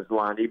offensive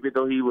line. Even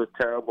though he was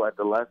terrible at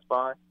the left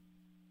spot,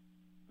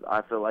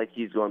 I feel like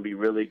he's going to be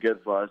really good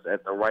for us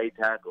at the right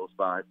tackle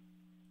spot.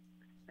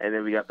 And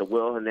then we got the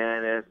Will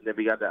Hernandez, and then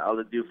we got the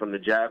other dude from the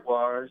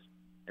Jaguars.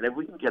 And if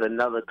we can get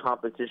another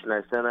competition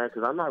at center,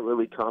 because I'm not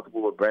really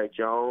comfortable with Brett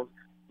Jones.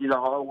 He's a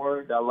hard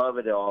word. I love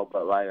it all,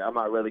 but I'm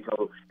not really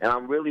comfortable. And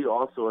I'm really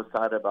also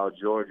excited about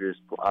Georgia's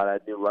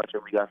that new rusher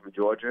we got from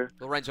Georgia,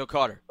 Lorenzo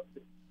Carter.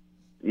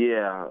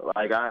 Yeah,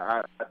 I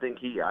think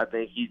he's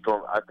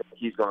going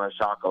to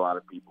shock a lot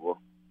of people.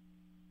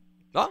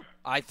 Well,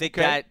 I think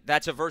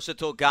that's a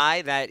versatile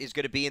guy that is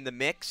going to be in the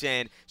mix,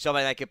 and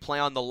somebody that can play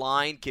on the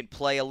line, can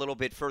play a little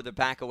bit further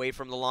back away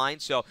from the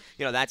line. So,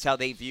 that's how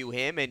they view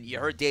him. And you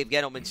heard Dave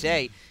Gettleman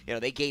say,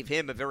 they gave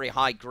him a very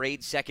high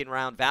grade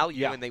second-round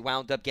value, and they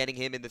wound up getting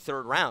him in the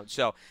third round.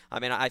 So,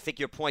 I think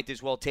your point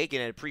is well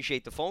taken, and I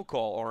appreciate the phone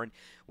call, Oren.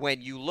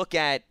 When you look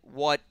at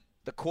what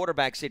the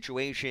quarterback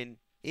situation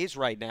is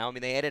right now.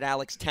 They added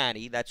Alex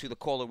Tanney. That's who the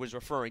caller was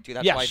referring to.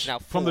 That's why it's now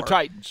 4. From the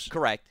Titans.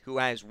 Correct. Who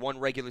has one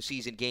regular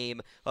season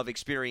game of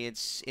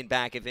experience in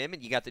back of him.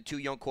 And you got the 2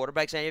 young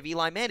quarterbacks, and you have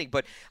Eli Manning.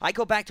 But I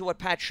go back to what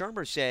Pat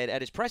Shurmur said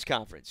at his press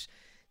conference.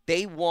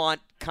 They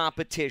want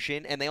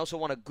competition, and they also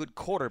want a good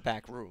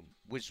quarterback room,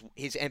 was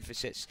his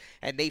emphasis.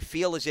 And they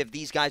feel as if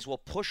these guys will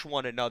push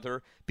one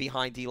another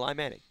behind Eli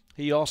Manning.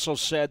 He also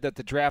said that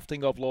the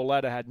drafting of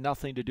Loletta had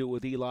nothing to do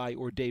with Eli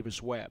or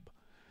Davis Webb.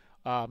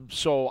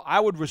 So I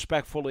would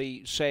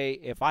respectfully say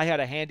if I had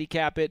to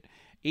handicap it,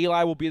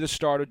 Eli will be the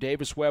starter,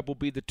 Davis Webb will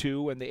be the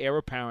 2 and the heir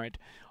apparent,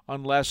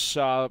 unless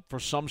for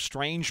some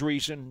strange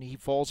reason he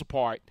falls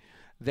apart.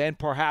 Then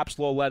perhaps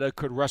Loletta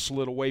could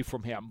wrestle it away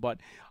from him. But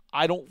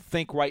I don't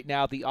think right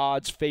now the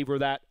odds favor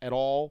that at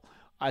all.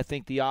 I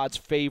think the odds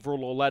favor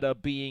Loletta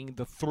being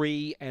the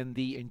 3 and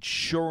the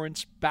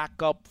insurance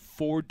backup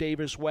for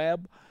Davis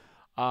Webb.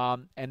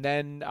 And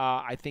then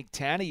I think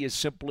Tanney is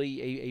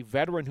simply a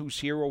veteran who's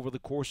here over the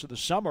course of the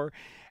summer.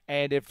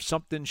 And if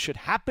something should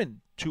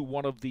happen to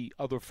one of the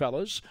other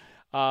fellas,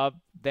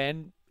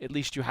 then at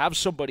least you have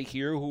somebody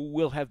here who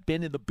will have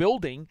been in the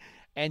building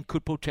and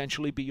could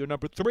potentially be your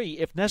number 3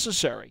 if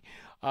necessary.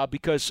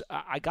 Because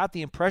I got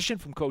the impression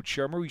from Coach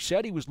Shurmur, he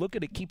said he was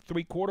looking to keep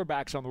 3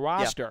 quarterbacks on the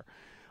roster.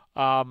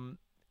 Yeah.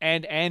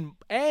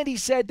 And he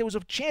said there was a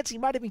chance he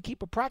might even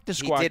keep a practice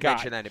squad guy. He did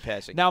mention that in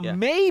passing. Now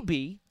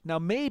maybe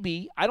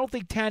I don't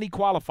think Tanney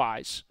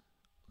qualifies.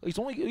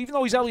 Even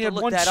though he's only had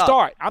 1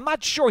 start. I'm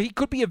not sure. He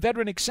could be a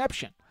veteran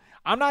exception.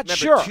 I'm not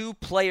sure. 2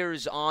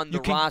 players on the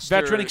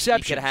roster. Veteran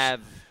exceptions. He could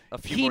have a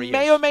few more years. He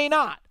may or may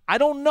not. I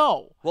don't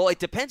know. Well, it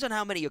depends on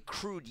how many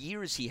accrued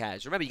years he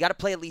has. Remember, you got to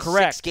play at least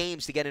Correct. 6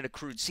 games to get an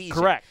accrued season.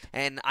 Correct.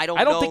 And I don't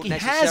know think he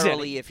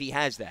necessarily has if he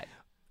has that.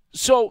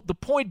 So the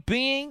point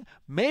being,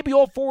 maybe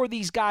all four of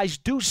these guys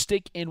do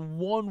stick in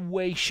one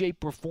way,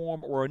 shape, or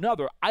form or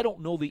another. I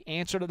don't know the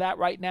answer to that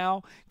right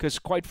now because,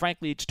 quite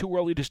frankly, it's too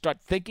early to start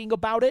thinking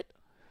about it.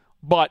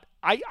 But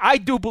I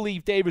do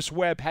believe Davis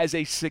Webb has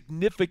a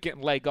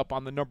significant leg up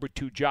on the number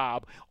 2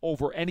 job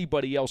over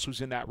anybody else who's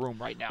in that room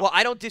right now. Well,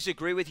 I don't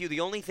disagree with you. The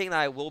only thing that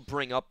I will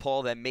bring up,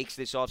 Paul, that makes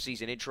this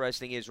offseason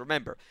interesting is,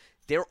 remember,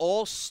 they're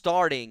all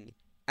starting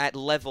at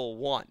level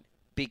 1.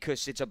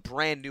 Because it's a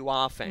brand new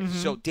offense.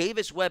 So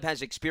Davis Webb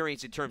has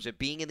experience in terms of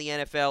being in the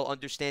NFL,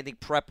 understanding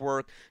prep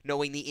work,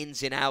 knowing the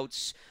ins and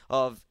outs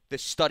of the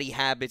study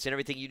habits and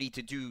everything you need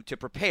to do to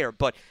prepare.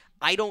 But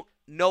I don't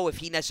know if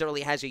he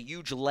necessarily has a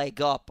huge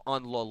leg up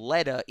on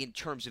Lauletta in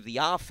terms of the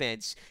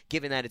offense,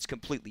 given that it's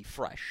completely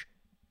fresh.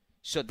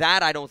 So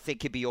that I don't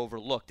think can be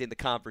overlooked in the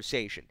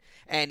conversation.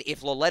 And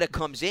if Lauletta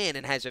comes in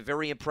and has a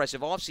very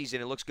impressive offseason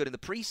and looks good in the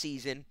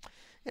preseason,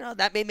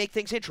 that may make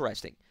things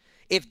interesting.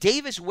 If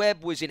Davis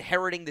Webb was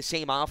inheriting the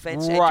same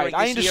offense, right,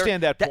 I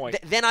understand that point.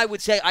 Then I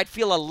would say I'd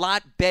feel a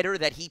lot better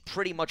that he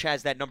pretty much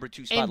has that number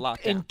 2 spot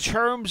locked down. In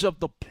terms of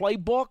the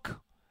playbook,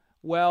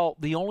 well,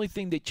 the only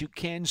thing that you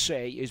can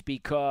say is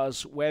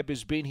because Webb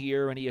has been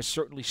here and he has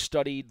certainly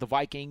studied the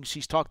Vikings.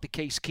 He's talked to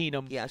Case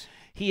Keenum. Yes.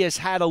 He has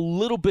had a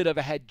little bit of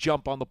a head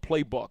jump on the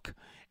playbook.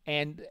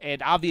 And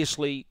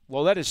obviously,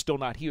 Lauletta's still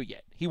not here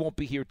yet. He won't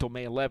be here until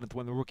May 11th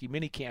when the rookie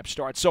minicamp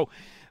starts. So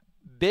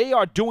they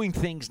are doing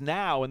things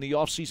now in the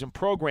offseason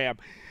program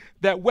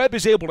that Webb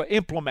is able to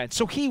implement.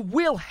 So he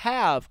will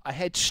have a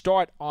head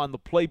start on the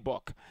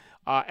playbook.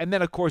 And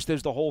then, of course,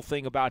 there's the whole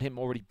thing about him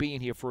already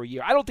being here for a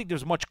year. I don't think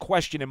there's much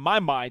question in my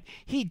mind.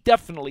 He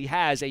definitely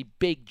has a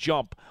big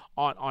jump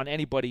on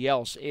anybody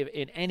else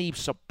in any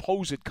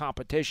supposed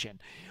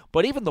competition.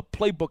 But even the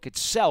playbook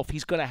itself,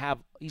 he's going to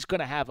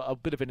have a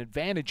bit of an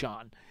advantage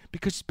on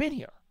because he's been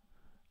here.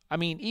 I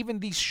mean, even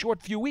these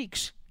short few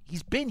weeks,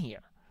 he's been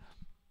here.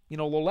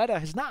 Lauletta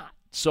has not.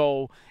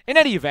 So, in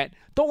any event,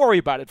 don't worry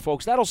about it,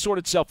 folks. That'll sort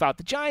itself out.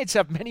 The Giants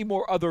have many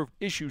more other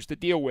issues to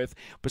deal with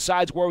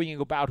besides worrying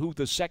about who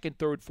the second,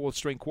 third, fourth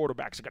string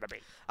quarterbacks are going to be.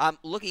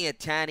 Looking at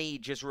Tanny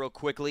just real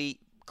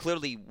quickly,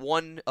 clearly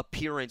one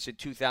appearance in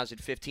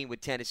 2015 with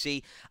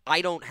Tennessee.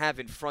 I don't have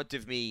in front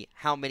of me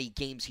how many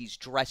games he's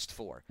dressed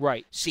for.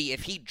 Right. See,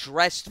 if he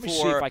dressed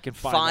for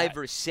 5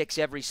 or 6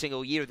 every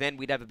single year, then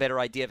we'd have a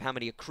better idea of how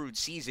many accrued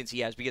seasons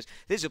he has because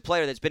this is a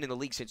player that's been in the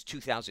league since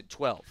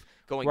 2012.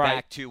 Going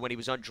back to when he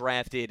was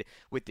undrafted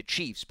with the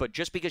Chiefs. But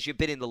just because you've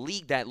been in the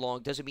league that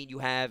long doesn't mean you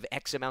have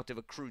X amount of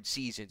accrued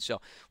seasons. So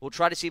we'll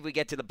try to see if we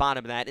get to the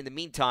bottom of that. In the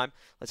meantime,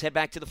 let's head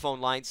back to the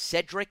phone line.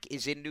 Cedric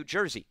is in New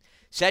Jersey.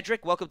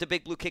 Cedric, welcome to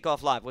Big Blue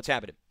Kickoff Live. What's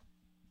happening?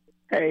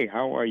 Hey,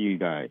 how are you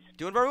guys?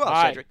 Doing very well,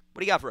 Hi. Cedric.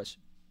 What do you got for us?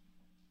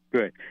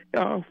 Good.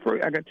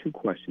 I got 2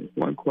 questions.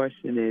 One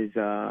question is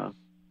the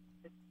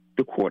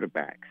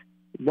quarterbacks.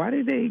 Why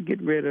did they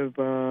get rid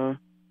of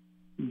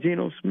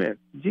Geno Smith?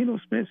 Geno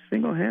Smith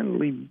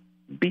single-handedly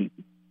beat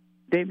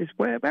Davis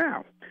Webb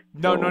out.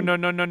 No.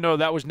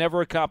 That was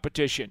never a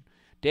competition.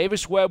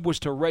 Davis Webb was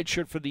to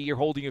redshirt for the year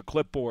holding a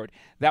clipboard.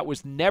 That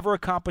was never a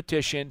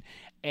competition,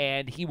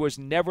 and he was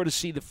never to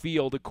see the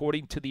field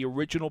according to the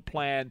original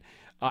plan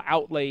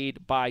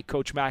outlaid by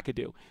Coach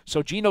McAdoo.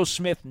 So Geno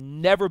Smith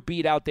never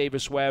beat out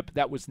Davis Webb.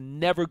 That was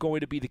never going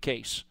to be the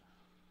case.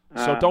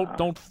 So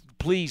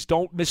please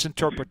don't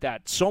misinterpret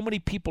that. So many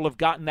people have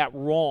gotten that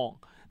wrong.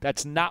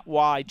 That's not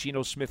why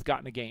Geno Smith got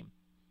in the game.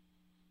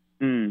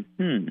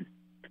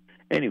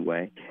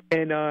 Anyway,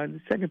 and the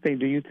second thing,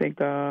 do you think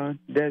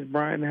Des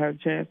Bryant has a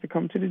chance to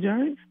come to the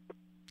Giants?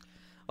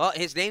 Well,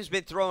 his name's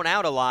been thrown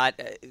out a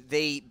lot.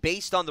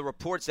 Based on the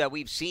reports that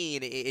we've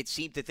seen, it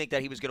seemed to think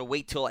that he was going to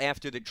wait till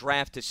after the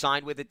draft to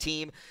sign with the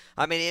team.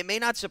 I mean, it may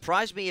not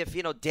surprise me if,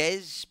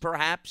 Dez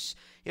perhaps,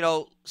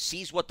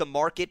 sees what the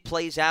market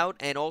plays out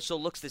and also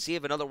looks to see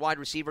if another wide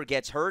receiver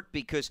gets hurt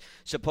because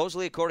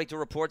supposedly, according to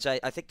reports, I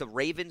think the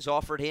Ravens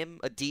offered him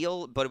a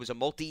deal, but it was a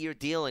multi-year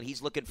deal, and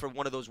he's looking for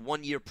one of those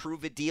one-year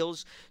prove-it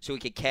deals so he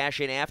could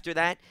cash in after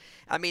that.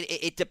 I mean,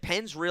 it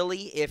depends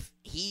really if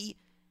he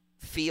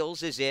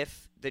feels as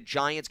if the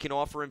Giants can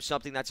offer him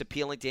something that's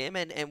appealing to him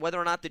and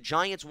whether or not the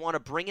Giants want to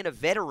bring in a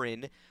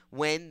veteran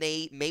when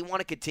they may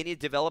want to continue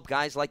to develop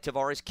guys like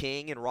Tavares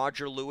King and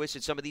Roger Lewis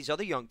and some of these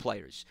other young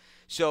players.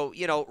 So,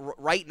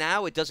 right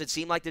now it doesn't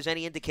seem like there's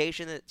any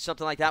indication that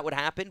something like that would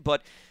happen,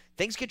 but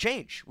things could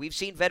change. We've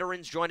seen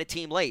veterans join a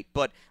team late,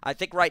 but I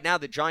think right now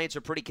the Giants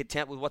are pretty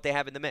content with what they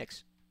have in the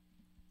mix.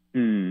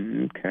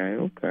 Okay,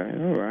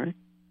 all right.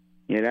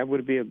 Yeah, that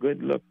would be a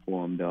good look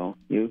for him, though.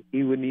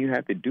 He wouldn't even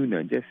have to do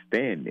nothing, just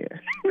stand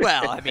there.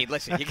 Well, I mean,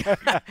 listen,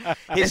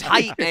 his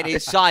height and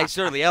his size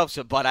certainly helps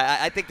him, but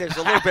I think there's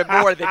a little bit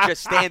more than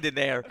just standing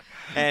there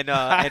and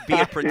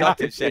being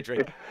productive,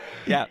 Cedric.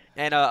 Yeah,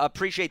 and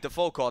appreciate the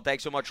phone call.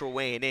 Thanks so much for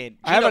weighing in.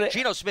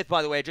 Geno Smith,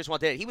 by the way, I just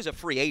wanted to add, he was a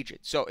free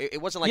agent, so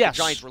it wasn't like the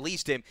Giants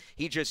released him.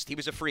 He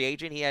was a free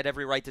agent. He had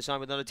every right to sign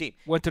with another team.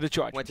 Went to the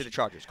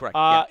Chargers. Correct.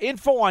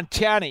 Info on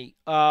Tanny.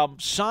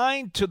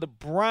 Signed to the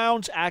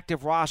Browns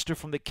active roster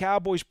from the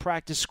Cowboys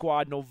practice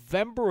squad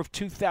November of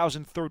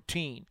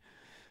 2013.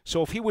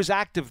 So if he was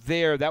active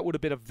there, that would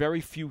have been a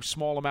very few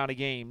small amount of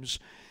games.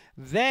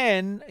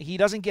 Then he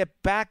doesn't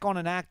get back on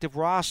an active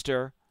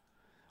roster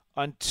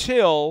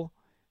until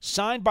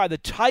signed by the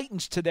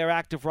Titans to their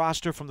active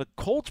roster from the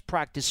Colts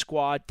practice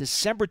squad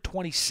December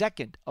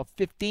 22nd of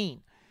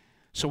 15.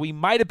 So he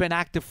might have been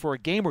active for a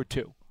game or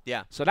two.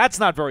 Yeah. So that's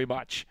not very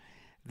much.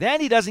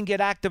 Then he doesn't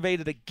get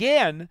activated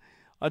again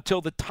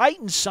until the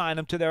Titans sign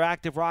him to their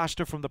active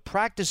roster from the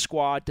practice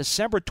squad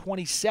December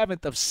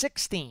 27th of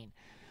 16.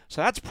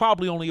 So that's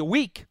probably only a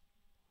week.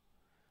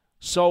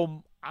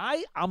 So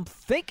I'm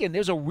thinking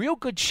there's a real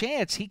good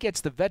chance he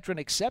gets the veteran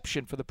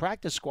exception for the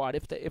practice squad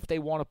if they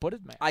want to put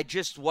it, man.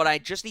 What I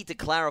just need to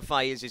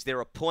clarify is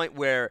there a point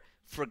where,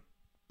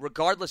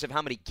 regardless of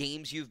how many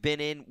games you've been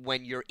in,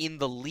 when you're in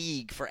the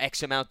league for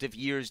X amount of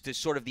years, does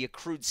sort of the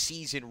accrued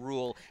season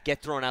rule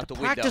get thrown out the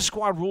window? Practice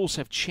squad rules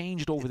have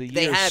changed over the years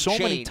they have so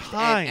changed, many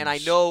times. and I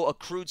know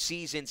accrued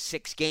season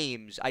 6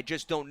 games. I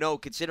just don't know,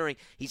 considering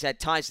he's had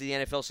ties to the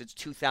NFL since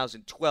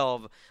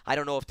 2012. I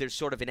don't know if there's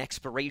sort of an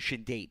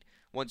expiration date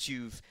once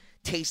you've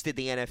tasted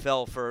the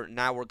NFL for,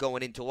 now we're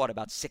going into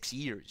about 6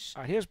 years.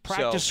 Here's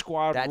practice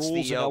squad that's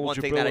rules the, and eligibility. one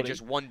thing that I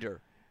just wonder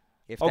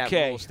if that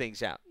rules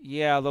things out.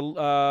 Yeah,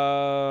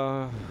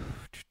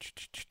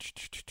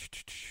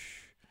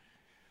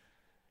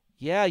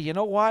 yeah, you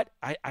know what?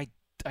 I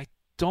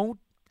don't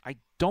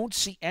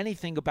see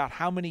anything about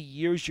how many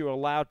years you're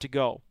allowed to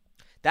go.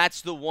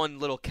 That's the one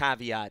little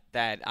caveat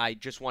that I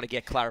just want to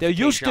get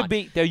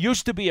clarification There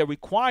used to be a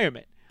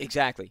requirement.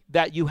 Exactly.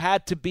 That you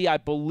had to be, I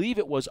believe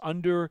it was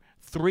under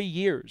 3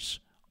 years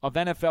of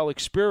NFL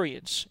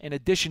experience, in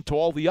addition to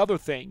all the other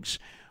things,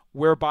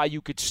 whereby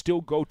you could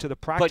still go to the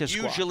practice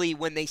squad. But usually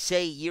when they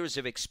say years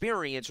of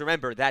experience,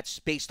 remember, that's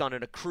based on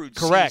an accrued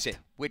Correct.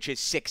 season, which is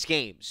 6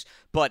 games.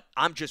 But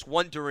I'm just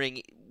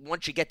wondering,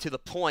 once you get to the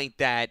point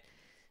that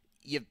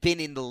you've been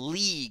in the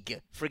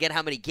league, forget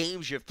how many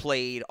games you've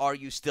played, are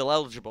you still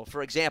eligible?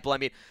 For example, I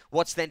mean,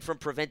 what's then from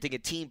preventing a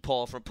team,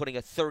 Paul, from putting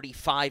a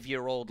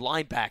 35-year-old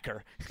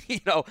linebacker,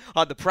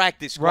 on the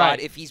practice squad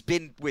right. if he's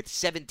been with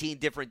 17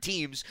 different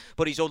teams,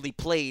 but he's only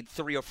played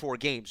 3 or 4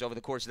 games over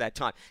the course of that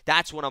time?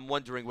 That's when I'm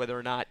wondering whether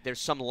or not there's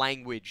some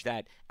language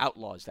that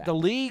outlaws that. The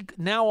league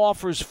now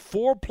offers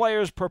 4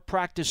 players per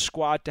practice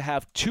squad to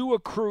have 2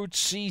 accrued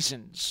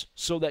seasons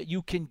so that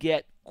you can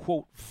get,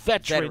 quote,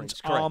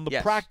 veterans on the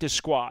practice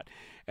squad.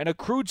 An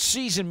accrued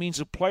season means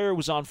a player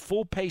was on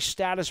full pay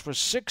status for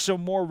 6 or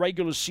more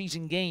regular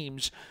season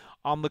games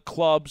on the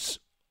club's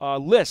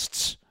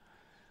lists.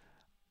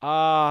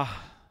 I'd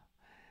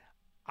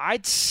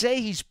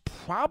say he's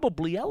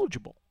probably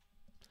eligible.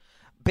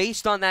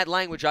 Based on that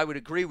language, I would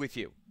agree with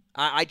you.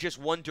 I just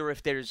wonder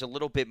if there's a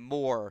little bit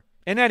more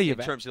in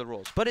terms of the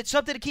rules. But it's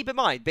something to keep in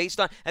mind based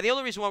on – and the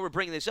only reason why we're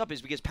bringing this up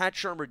is because Pat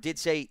Shurmur did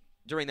say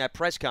during that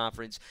press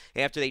conference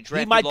after they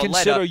drafted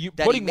Lauletta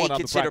that he may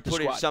consider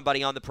putting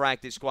somebody on the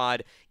practice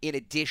squad in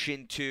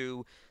addition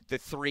to the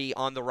 3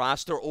 on the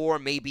roster, or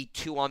maybe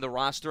 2 on the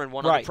roster and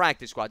 1 on the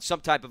practice squad,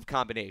 some type of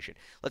combination.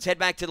 Let's head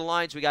back to the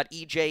lines. We got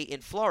EJ in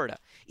Florida.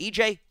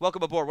 EJ,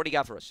 welcome aboard. What do you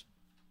got for us?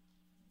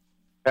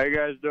 How you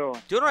guys doing?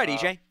 Doing all right,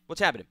 EJ.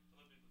 What's happening?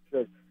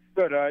 Good.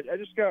 Good. I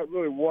just got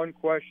really one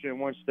question,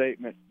 one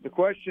statement. The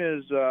question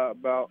is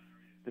about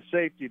the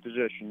safety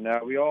position.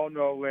 Now, we all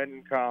know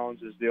Landon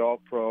Collins is the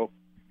All-Pro.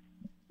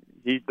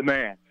 He's the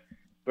man.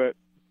 But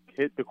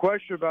the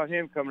question about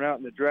him coming out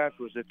in the draft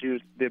was if he was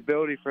the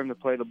ability for him to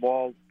play the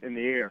ball in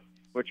the air,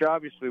 which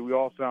obviously we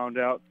all found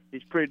out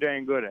he's pretty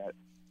dang good at.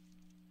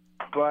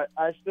 But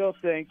I still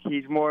think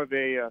he's more of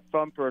a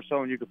thumper or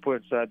someone you could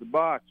put inside the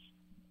box.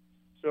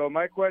 So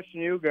my question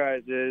to you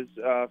guys is,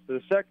 for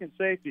the second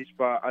safety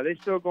spot, are they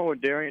still going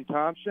with Darian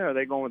Thompson, or are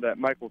they going with that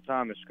Michael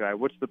Thomas guy?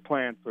 What's the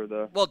plan for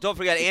the Well, don't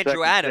forget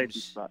Andrew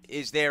Adams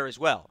is there as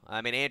well.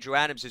 I mean, Andrew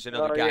Adams is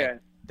another guy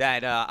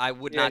that I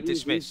would not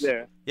dismiss. He's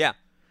there. Yeah.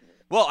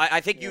 Well,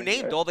 I think you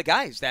named all the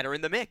guys that are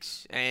in the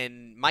mix.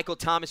 And Michael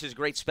Thomas is a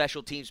great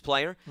special teams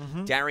player.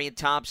 Mm-hmm. Darian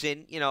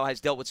Thompson, has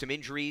dealt with some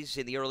injuries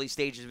in the early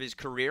stages of his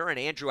career. And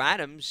Andrew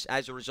Adams,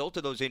 as a result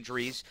of those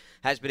injuries,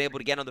 has been able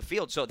to get on the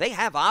field. So they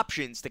have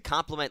options to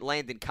complement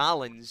Landon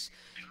Collins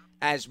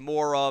as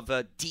more of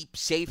a deep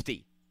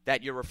safety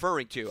that you're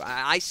referring to.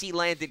 I see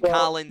Landon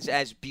Collins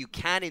as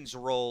Buchanan's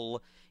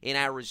role in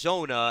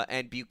Arizona,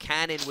 and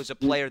Buchanan was a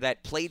player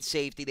that played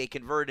safety. They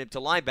converted him to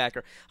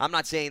linebacker. I'm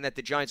not saying that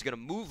the Giants are going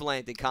to move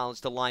Landon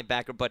Collins to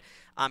linebacker, but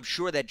I'm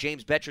sure that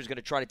James Betcher is going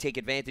to try to take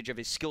advantage of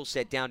his skill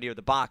set down near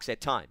the box at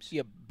times.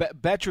 Yeah,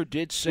 Betcher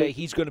did say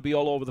he's going to be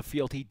all over the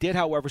field. He did,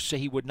 however, say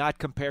he would not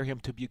compare him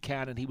to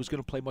Buchanan. He was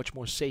going to play much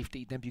more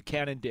safety than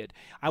Buchanan did.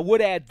 I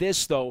would add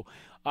this, though.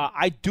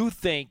 I do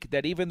think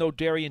that even though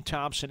Darian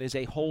Thompson is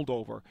a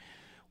holdover,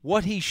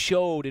 what he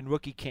showed in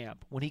rookie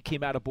camp when he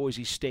came out of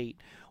Boise State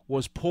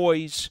was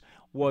poise,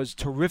 was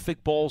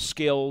terrific ball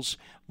skills,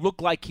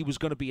 looked like he was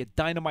going to be a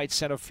dynamite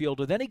center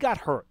fielder. Then he got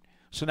hurt.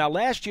 So now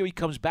last year he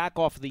comes back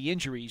off of the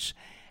injuries,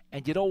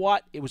 And you know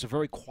what? It was a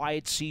very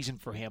quiet season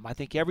for him. I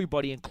think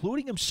everybody,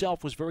 including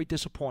himself, was very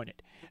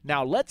disappointed.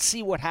 Now, let's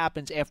see what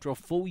happens after a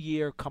full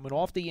year coming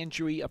off the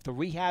injury, of the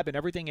rehab and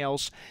everything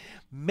else.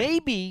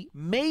 Maybe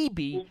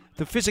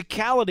the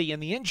physicality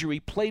and the injury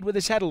played with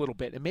his head a little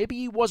bit, and maybe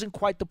he wasn't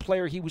quite the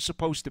player he was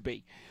supposed to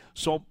be.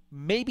 So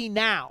maybe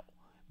now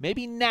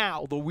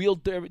the real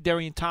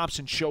Darian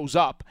Thompson shows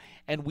up,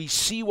 and we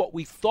see what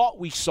we thought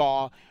we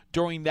saw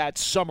during that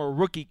summer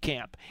rookie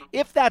camp.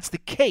 If that's the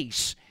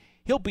case,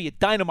 he'll be a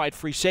dynamite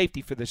free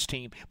safety for this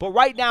team. But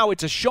right now,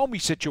 it's a show-me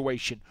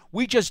situation.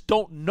 We just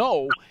don't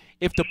know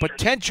if the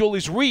potential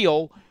is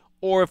real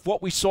or if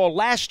what we saw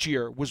last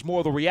year was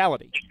more the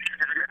reality.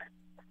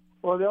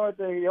 Well,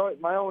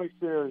 my only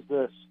fear is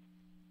this.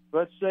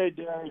 Let's say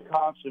Darian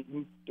Thompson,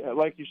 who,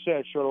 like you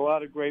said, showed a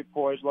lot of great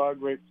poise, a lot of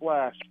great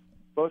flash.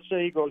 But let's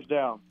say he goes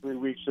down 3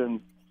 weeks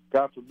in,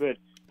 God forbid,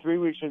 3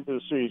 weeks into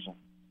the season.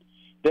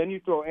 Then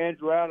you throw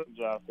Andrew Adams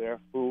out there,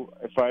 who,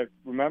 if I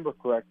remember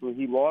correctly,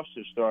 he lost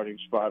his starting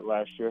spot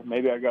last year.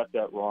 Maybe I got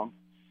that wrong.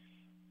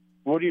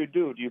 What do?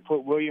 Do you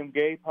put William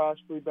Gay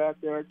possibly back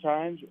there at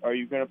times? Are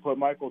you going to put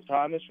Michael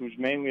Thomas, who's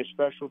mainly a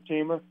special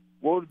teamer?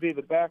 What would be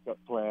the backup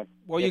plan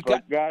if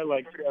a guy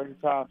like Darian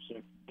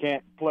Thompson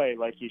can't play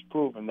like he's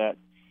proven that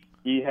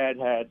he had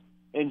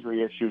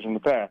injury issues in the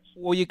past?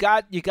 Well, you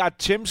got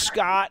Tim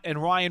Scott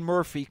and Ryan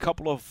Murphy, a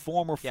couple of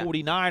former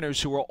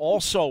 49ers who are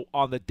also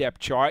on the depth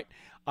chart.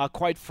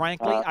 Quite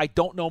frankly, I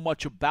don't know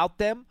much about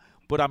them,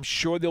 but I'm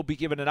sure they'll be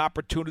given an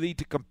opportunity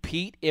to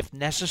compete if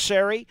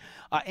necessary.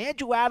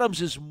 Andrew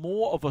Adams is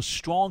more of a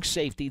strong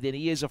safety than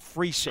he is a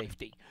free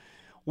safety,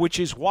 which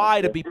is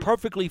why, to be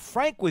perfectly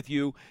frank with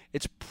you,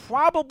 it's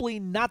probably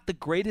not the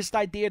greatest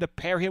idea to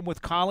pair him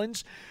with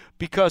Collins,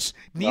 because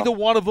neither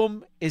one of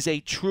them is a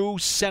true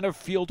center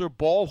fielder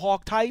ball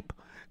hawk type.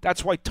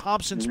 That's why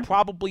Thompson's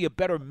probably a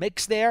better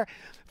mix there.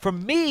 For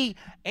me,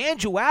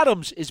 Andrew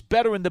Adams is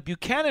better in the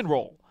Buchanan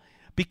role,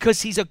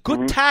 because he's a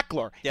good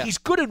tackler. Yeah. He's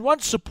good in run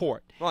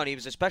support. Well, and he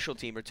was a special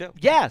teamer, too.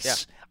 Yes.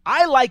 Yeah.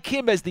 I like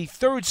him as the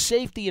third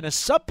safety in a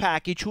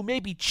sub-package who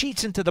maybe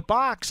cheats into the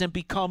box and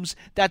becomes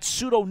that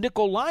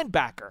pseudo-nickel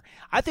linebacker.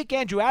 I think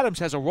Andrew Adams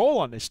has a role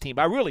on this team.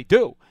 I really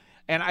do.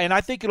 And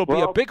I think it'll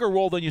be a bigger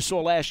role than you saw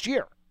last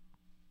year.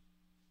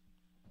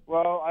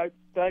 Well, I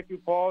thank you,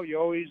 Paul. You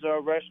always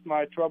rest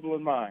my trouble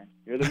in mind.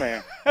 You're the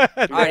man. All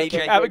right,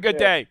 EJ. Have a good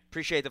day.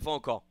 Appreciate the phone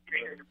call.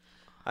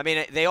 I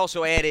mean, they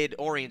also added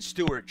Orion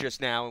Stewart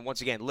just now, and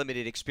once again,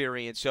 limited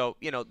experience. So,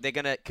 they're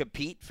going to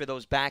compete for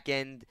those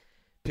back-end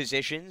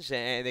positions,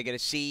 and they're going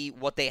to see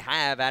what they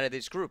have out of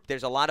this group.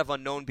 There's a lot of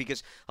unknown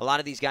because a lot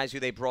of these guys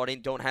who they brought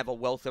in don't have a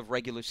wealth of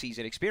regular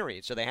season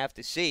experience. So they have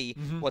to see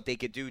what they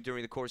could do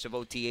during the course of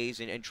OTAs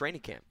and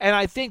training camp. And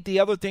I think the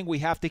other thing we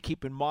have to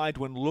keep in mind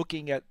when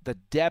looking at the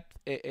depth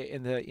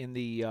on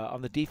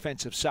the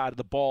defensive side of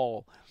the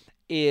ball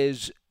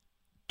is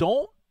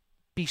don't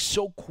be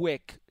so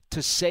quick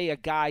to say a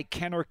guy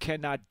can or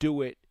cannot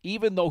do it,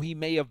 even though he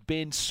may have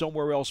been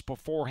somewhere else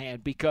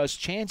beforehand, because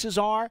chances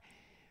are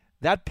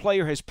that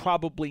player has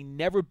probably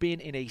never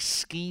been in a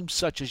scheme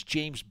such as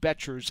James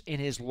Bettcher's in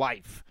his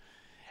life.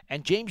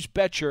 And James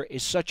Bettcher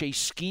is such a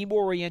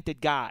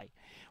scheme-oriented guy.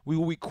 We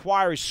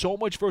require so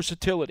much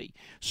versatility,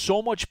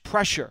 so much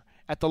pressure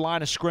at the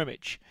line of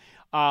scrimmage,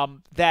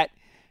 that,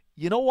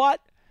 you know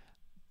what?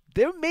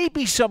 There may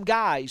be some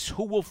guys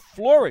who will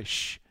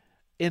flourish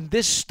in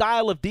this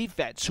style of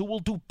defense, who will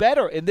do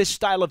better in this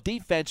style of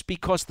defense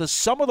because the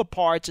sum of the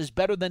parts is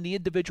better than the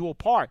individual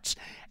parts.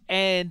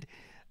 And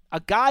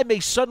a guy may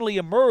suddenly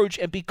emerge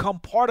and become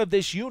part of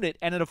this unit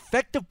and an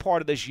effective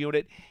part of this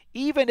unit,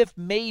 even if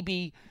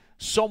maybe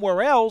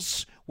somewhere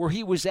else where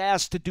he was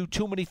asked to do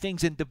too many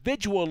things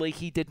individually,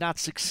 he did not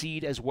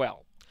succeed as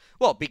well.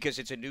 Well, because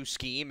it's a new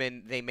scheme,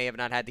 and they may have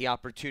not had the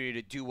opportunity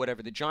to do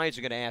whatever the Giants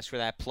are going to ask for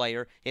that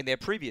player in their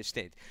previous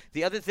stint.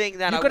 The other thing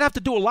that you're going to have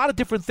to do a lot of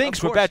different things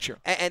for Bettcher.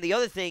 And the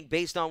other thing,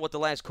 based on what the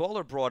last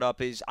caller brought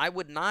up, is I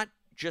would not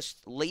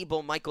just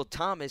label Michael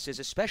Thomas as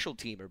a special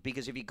teamer,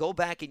 because if you go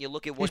back and you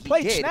look at what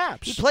he did,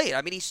 snaps. He played.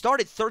 I mean, he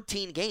started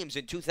 13 games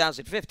in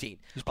 2015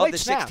 of the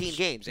 16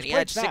 games, and he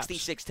had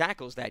 66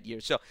 tackles that year.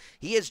 So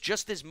he is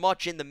just as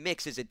much in the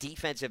mix as a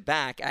defensive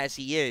back as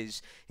he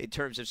is in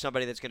terms of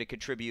somebody that's going to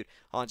contribute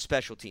on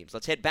special teams.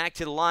 Let's head back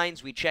to the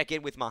lines. We check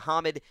in with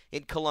Mohammed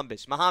in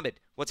Columbus. Mohammed,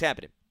 what's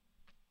happening?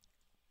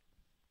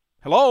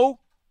 Hello?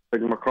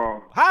 Taking my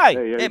call. Hi.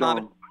 Hey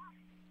Mohammed.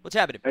 What's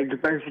happening? Hey,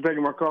 thanks for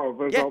taking my call.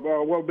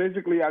 Well,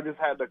 basically, I just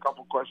had a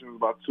couple questions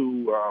about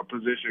two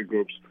position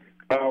groups.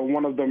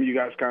 One of them you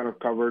guys kind of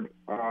covered.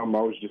 I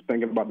was just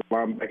thinking about the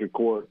linebacker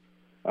core.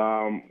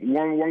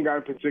 One guy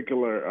in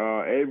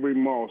particular, Avery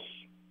Moss.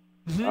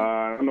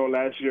 I know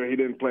last year he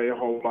didn't play a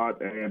whole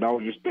lot, and I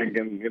was just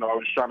thinking, I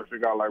was trying to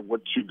figure out like what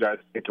you guys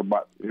think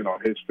about,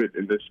 his fit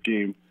in this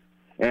scheme.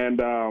 And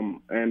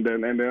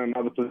then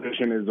another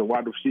position is the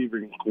wide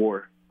receiving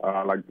core,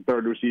 like the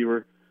third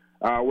receiver.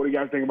 What do you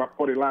guys think about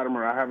Cody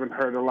Latimer? I haven't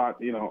heard a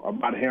lot,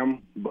 about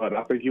him, but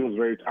I think he was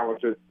very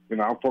talented.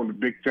 I'm from the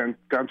Big Ten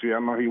country. I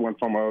know he went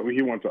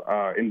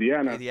to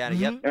Indiana. Indiana,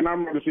 yep. And I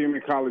remember seeing him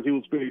in college. He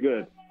was pretty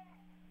good.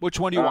 Which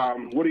one do you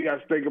want? What do you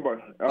guys think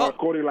about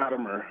Cody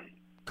Latimer?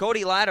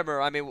 Cody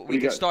Latimer, I mean, we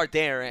can start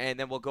there, and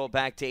then we'll go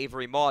back to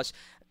Avery Moss.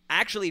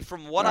 Actually,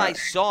 from what I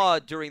saw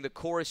during the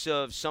course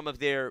of some of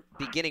their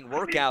beginning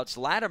workouts,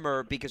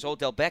 Latimer, because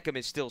Odell Beckham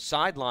is still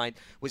sidelined,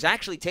 was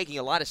actually taking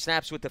a lot of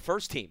snaps with the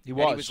first team. He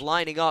was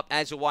lining up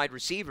as a wide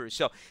receiver.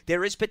 So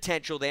there is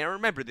potential there.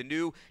 Remember, the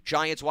new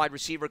Giants wide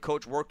receiver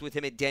coach worked with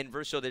him in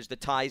Denver, so there's the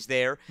ties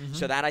there. Mm-hmm.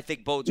 So that, I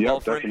think, bodes well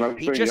for him.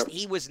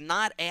 He was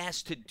not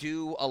asked to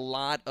do a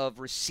lot of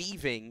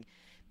receiving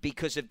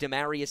because of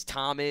Demaryius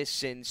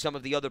Thomas and some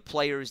of the other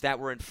players that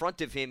were in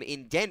front of him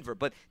in Denver.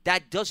 But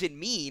that doesn't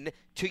mean,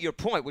 to your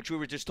point, which we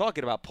were just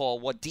talking about, Paul,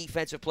 what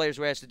defensive players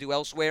were asked to do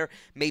elsewhere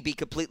may be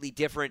completely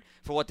different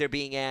for what they're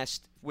being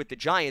asked with the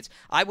Giants.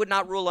 I would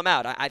not rule him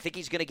out. I think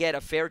he's going to get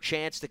a fair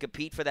chance to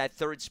compete for that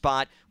third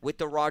spot with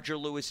the Roger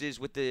Lewises,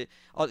 with the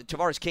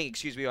Tavares King,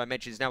 who I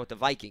mentioned, is now with the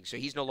Vikings, so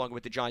he's no longer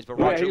with the Giants. But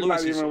Roger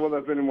Lewis he's not even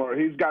with us anymore.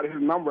 He's got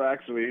his number,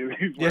 actually.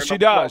 Yes, he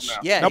does.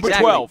 Yeah, number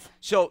exactly. 12.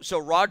 So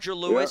Roger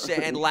Lewis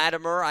and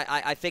Latimer,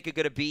 I think, are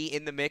going to be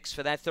in the mix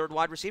for that third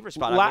wide receiver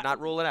spot. I would not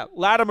rule it out.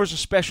 Latimer's a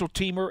special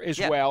teamer as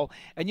well.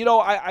 And,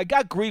 I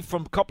got grief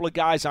from a couple of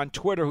guys on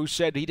Twitter who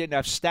said he didn't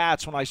have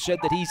stats when I said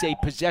that he's a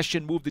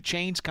possession, move the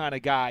chains kind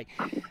of guy.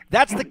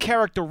 That's the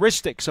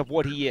characteristics of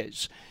what he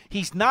is.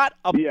 He's not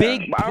a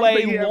big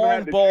play,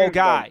 long ball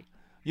guy.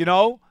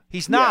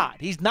 He's not.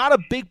 He's not a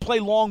big play,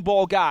 long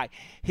ball guy.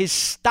 His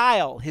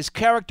style, his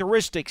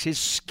characteristics, his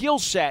skill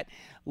set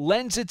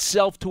lends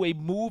itself to a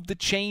move the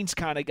chains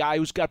kind of guy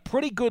who's got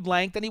pretty good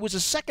length, and he was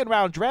a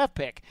second-round draft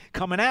pick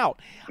coming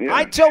out. Yeah.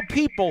 I tell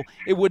people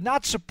it would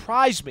not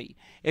surprise me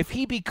if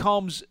he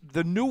becomes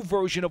the new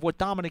version of what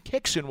Dominic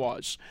Hickson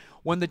was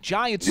when the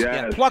Giants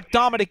plucked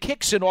Dominic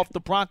Hickson off the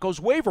Broncos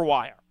waiver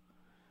wire.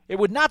 It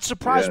would not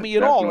surprise me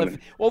at all.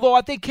 Although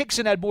I think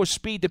Hickson had more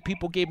speed than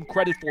people gave him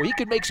credit for. He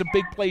could make some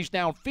big plays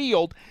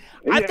downfield.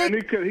 And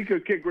he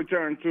could kick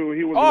return too.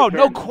 He was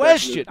no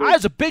question. I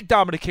was a big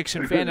Dominic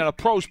Hickson fan and a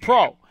pro's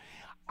pro.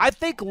 I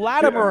think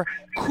Latimer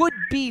could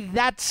be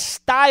that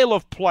style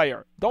of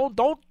player. Don't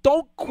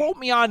quote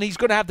me on he's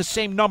going to have the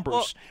same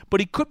numbers, but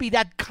he could be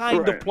that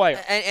kind of player.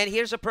 And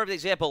here's a perfect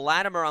example.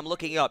 Latimer, I'm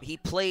looking up. He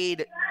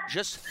played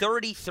just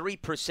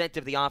 33%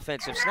 of the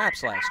offensive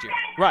snaps last year.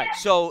 Right.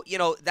 So,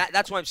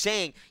 that's why I'm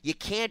saying you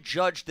can't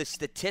judge the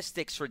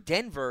statistics for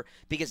Denver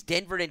because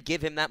Denver didn't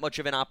give him that much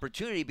of an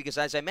opportunity because,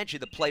 as I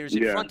mentioned, the players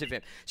in front of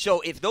him.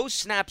 So if those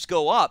snaps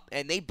go up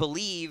and they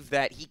believe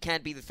that he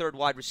can be the third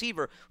wide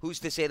receiver, who's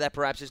to say that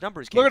perhaps his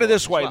numbers can't Look at it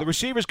this way. Well. The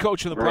receivers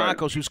coach of the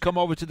Broncos who's come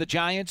over to the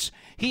Giants,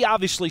 he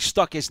obviously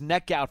stuck his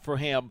neck out for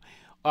him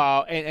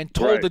and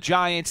told the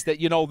Giants that,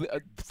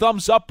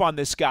 thumbs up on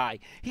this guy.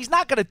 He's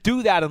not going to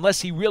do that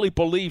unless he really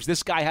believes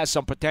this guy has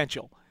some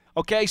potential.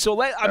 Okay, so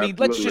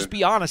let's just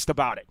be honest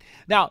about it.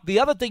 Now, the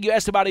other thing you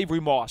asked about Avery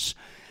Moss.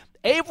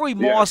 Avery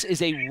Moss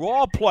is a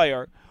raw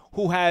player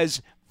who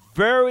has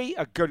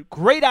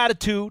great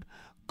attitude,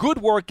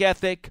 good work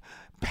ethic,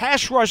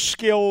 pass rush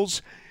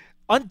skills,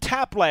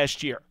 untapped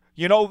last year.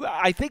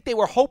 I think they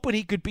were hoping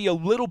he could be a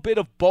little bit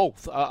of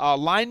both, a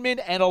lineman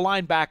and a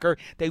linebacker.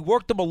 They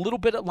worked him a little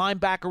bit at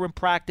linebacker in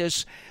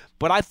practice.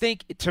 But I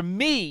think, to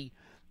me,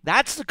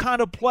 that's the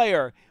kind of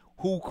player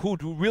who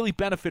could really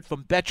benefit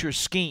from Betcher's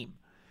scheme.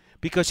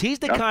 Because he's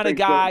the kind of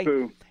guy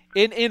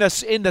in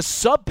the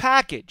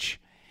sub-package.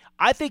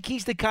 I think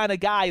he's the kind of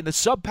guy in the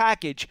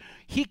sub-package,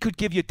 he could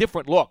give you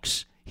different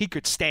looks. He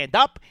could stand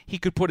up. He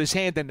could put his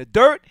hand in the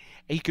dirt.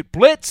 He could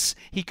blitz.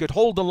 He could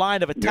hold the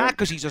line of attack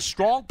because he's a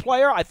strong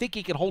player. I think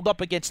he can hold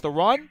up against the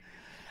run.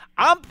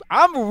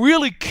 I'm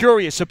really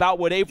curious about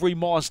what Avery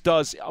Moss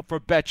does for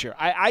Betcher.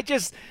 I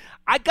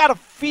got a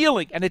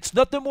feeling, and it's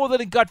nothing more than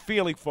a gut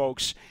feeling,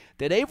 folks,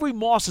 that Avery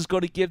Moss is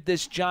going to give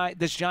this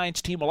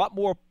Giants team a lot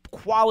more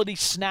quality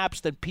snaps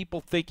than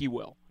people think he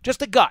will.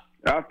 Just a gut.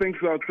 I think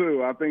so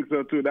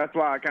too. That's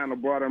why I kind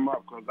of brought him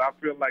up because I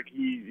feel like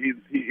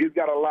he's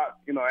got a lot,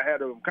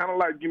 ahead of him. Kind of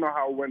like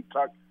how when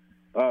Tuck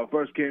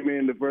first came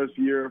in the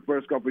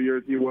first couple of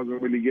years, he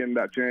wasn't really getting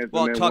that chance.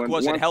 Well, and then Tuck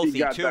wasn't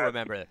healthy too.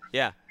 Remember that?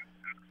 Yeah.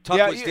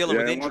 Tuck was dealing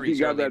with injuries. Once he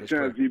got that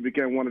chance, he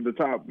became one of the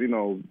top,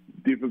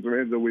 defensive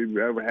ends that we've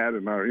ever had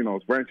in our,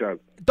 franchise.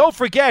 Don't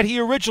forget, he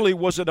originally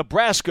was a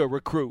Nebraska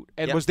recruit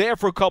and was there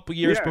for a couple of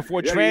years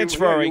before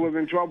transferring. He was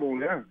in trouble,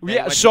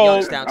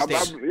 so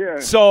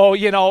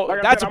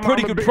that's a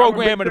pretty good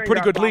program and a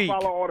pretty good league. I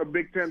follow all the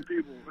Big Ten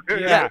people.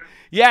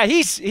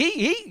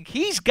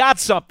 He's got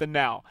something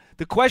now.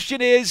 The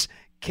question is,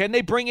 can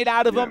they bring it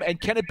out of him and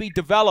can it be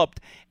developed?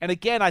 And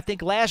again, I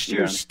think last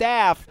year's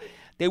staff,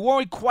 they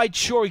weren't quite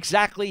sure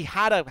exactly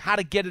how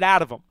to get it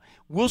out of him.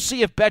 We'll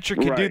see if Betcher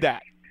can do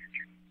that.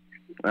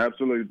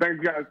 Absolutely.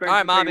 Thanks, guys.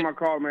 Thanks for taking my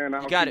call, man.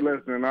 I'll keep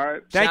listening, all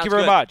right? Thank you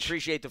very much.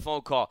 Appreciate the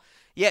phone call.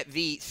 Yeah,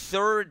 the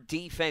third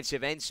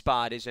defensive end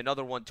spot is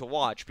another one to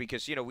watch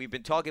because, we've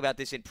been talking about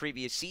this in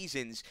previous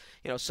seasons.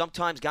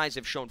 Sometimes guys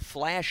have shown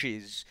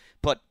flashes,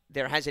 but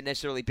there hasn't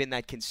necessarily been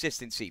that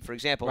consistency. For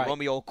example, Right.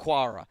 Romeo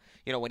Okwara,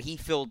 when he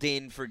filled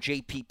in for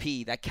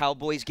JPP, that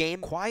Cowboys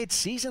game. Quiet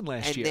season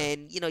last year.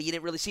 And then, you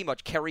didn't really see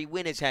much. Kerry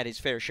Wynn has had his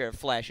fair share of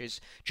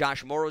flashes.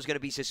 Josh Morrow's going to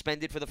be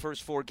suspended for the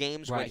first 4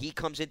 games. Right. When he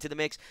comes into the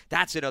mix,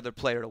 that's another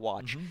player to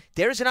watch. Mm-hmm.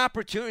 There's an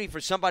opportunity for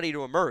somebody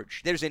to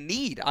emerge. There's a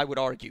need, I would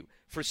argue,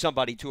 for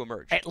somebody to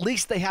emerge. At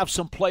least they have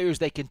some players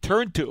they can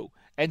turn to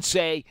and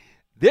say,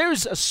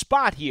 there's a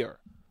spot here.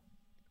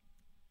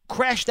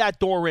 Crash that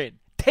door in.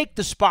 Take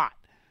the spot.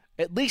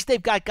 At least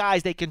they've got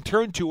guys they can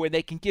turn to and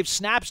they can give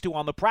snaps to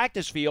on the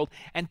practice field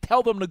and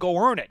tell them to go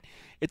earn it.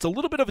 It's a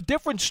little bit of a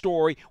different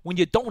story when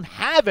you don't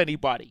have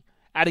anybody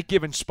at a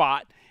given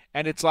spot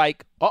and it's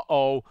like,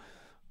 uh-oh,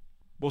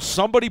 will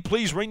somebody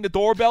please ring the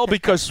doorbell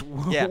because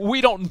Yeah.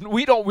 we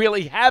don't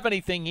really have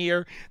anything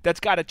here that's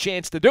got a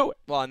chance to do it.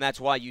 Well, and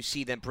that's why you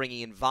see them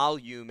bringing in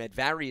volume at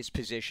various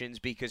positions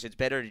because it's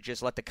better to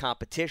just let the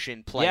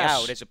competition play Yes.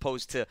 out as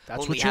opposed to That's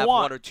only what you have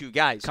want. 1 or 2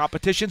 guys.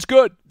 Competition's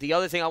good. The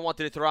other thing I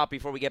wanted to throw out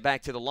before we get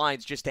back to the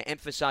lines, just to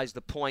emphasize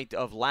the point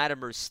of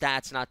Latimer's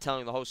stats not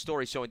telling the whole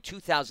story. So in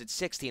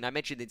 2016, I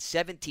mentioned in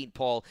 17,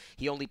 Paul,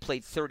 he only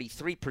played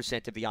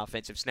 33% of the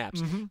offensive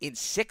snaps. Mm-hmm. In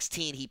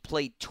 16, he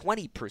played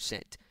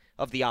 20%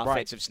 of the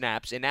offensive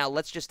snaps. And now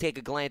let's just take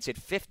a glance at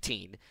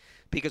 15.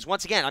 Because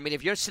once again,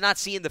 if you're not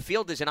seeing the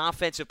field as an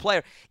offensive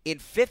player, in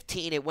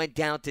 15 it went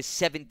down to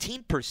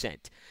 17%.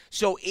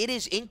 So it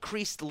is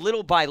increased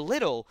little by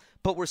little,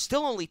 but we're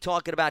still only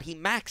talking about he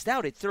maxed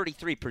out at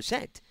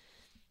 33%.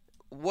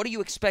 What do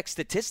you expect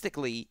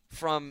statistically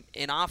from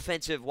an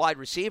offensive wide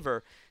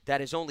receiver that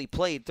has only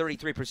played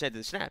 33% of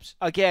the snaps?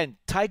 Again,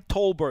 Tyke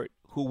Tolbert,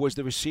 who was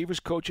the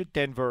receivers coach at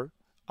Denver,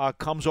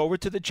 comes over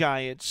to the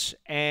Giants.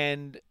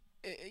 And,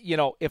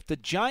 if the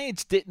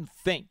Giants didn't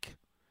think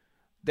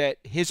that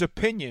his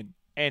opinion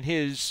and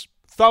his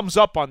thumbs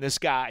up on this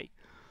guy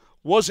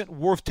wasn't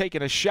worth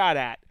taking a shot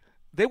at,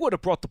 they would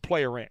have brought the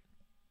player in.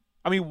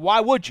 Why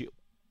would you?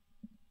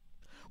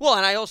 Well,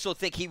 and I also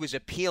think he was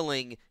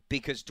appealing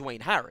because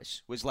Dwayne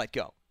Harris was let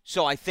go.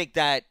 So I think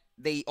that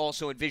they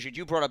also envisioned,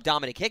 you brought up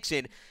Dominic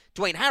Hickson.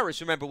 Dwayne Harris,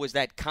 remember, was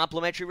that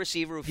complimentary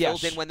receiver who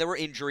filled in when there were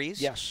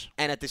injuries. Yes.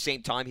 And at the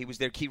same time, he was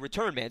their key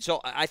return man. So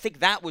I think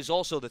that was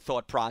also the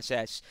thought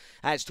process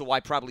as to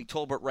why probably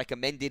Tolbert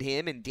recommended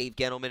him and Dave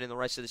Gettleman and the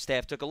rest of the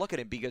staff took a look at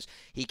him because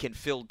he can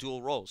fill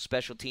dual roles,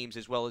 special teams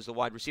as well as the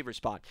wide receiver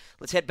spot.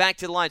 Let's head back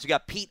to the lines. We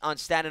got Pete on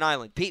Staten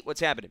Island. Pete,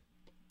 what's happening?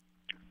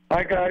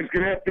 Hi, guys.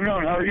 Good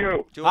afternoon. How are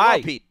you? Doing well,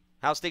 Pete.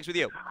 How's things with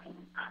you?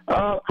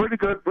 Pretty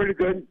good, pretty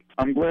good.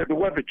 I'm glad the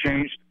weather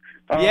changed.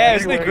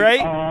 Isn't it great?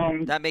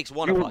 That makes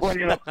one of us.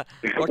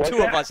 Or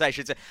 2 of us, I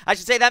should say. I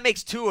should say that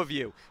makes 2 of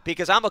you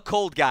because I'm a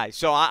cold guy,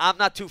 so I'm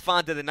not too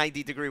fond of the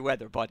 90-degree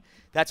weather, but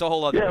that's a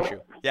whole other issue.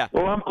 Yeah.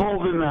 Well, I'm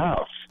cold in the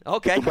house.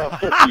 Okay. It's about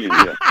 50 in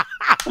here.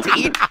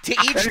 to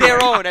each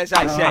their own, as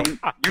I say.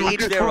 You were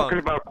just talking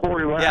about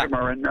Corey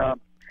Latimer,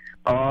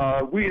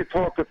 and we had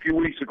talked a few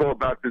weeks ago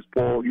about this,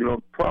 Paul,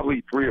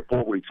 probably 3 or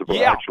 4 weeks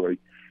ago, actually.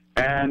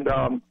 And,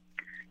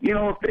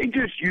 if they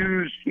just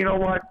use,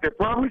 they're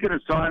probably going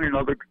to sign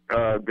another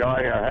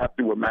guy, I have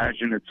to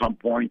imagine, at some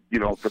point,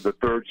 for the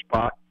 3rd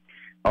spot,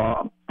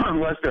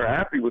 unless they're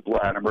happy with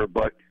Latimer.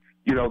 But,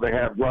 they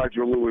have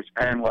Roger Lewis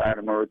and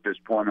Latimer at this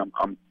point.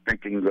 I'm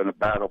thinking they're going to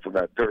battle for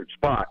that 3rd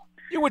spot.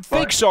 You would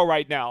think so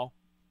right now.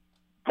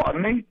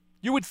 Pardon me?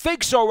 You would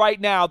think so right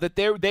now that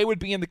they would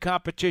be in the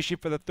competition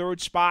for the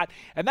 3rd spot,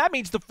 and that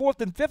means the 4th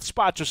and 5th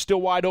spots are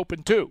still wide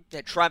open too.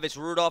 Yeah, Travis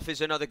Rudolph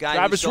is another guy.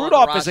 Travis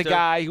Rudolph is a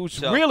guy who's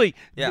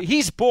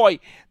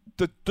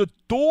the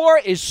door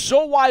is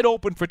so wide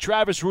open for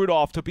Travis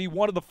Rudolph to be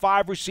one of the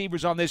 5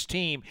 receivers on this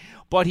team,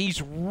 but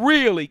he's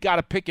really got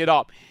to pick it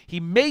up. He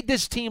made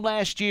this team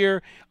last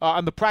year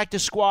on the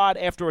practice squad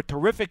after a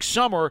terrific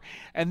summer,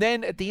 and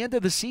then at the end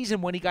of the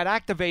season when he got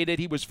activated,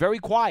 he was very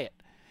quiet.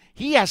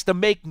 He has to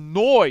make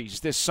noise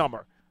this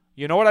summer.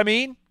 You know what I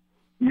mean?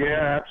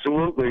 Yeah,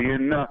 absolutely.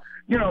 And,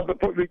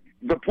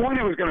 the point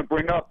I was going to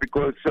bring up,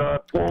 because,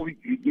 Paul,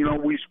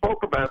 we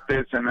spoke about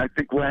this, and I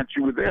think, Lance,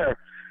 you were there.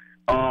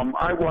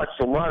 I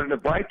watched a lot of the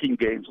Viking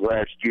games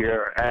last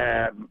year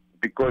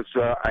because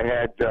I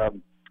had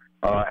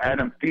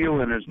Adam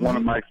Thielen as one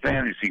of my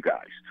fantasy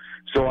guys.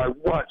 So I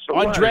watched a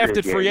lot of their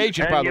undrafted free games.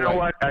 agent, and by the way. You know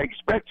what? I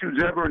expect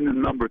who's ever in the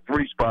number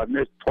 3 spot, and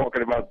they're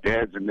talking about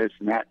dads and this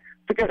and that.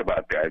 Forget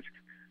about dads.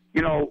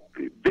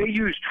 They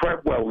used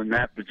Treadwell in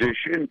that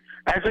position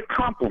as a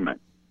compliment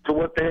to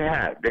what they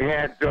had. They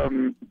had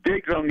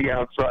Diggs on the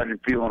outside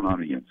and Thielen on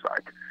the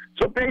inside.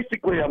 So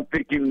basically, I'm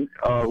thinking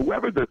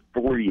whoever the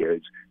 3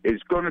 is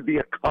going to be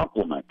a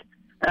compliment.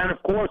 And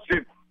of course,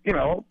 if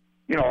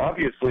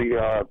obviously,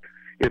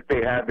 if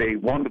they have a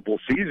wonderful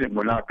season,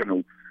 we're not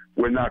going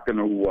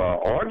to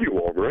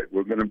argue over it.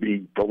 We're going to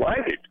be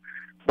delighted.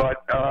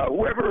 But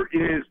whoever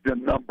is the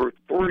number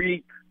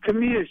 3, to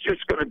me, is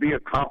just going to be a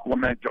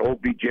compliment to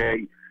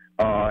OBJ,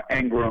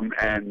 Ingram,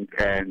 and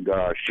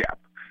Shep.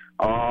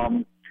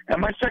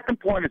 And my second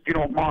point, if you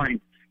don't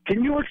mind,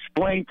 can you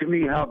explain to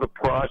me how the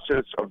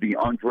process of the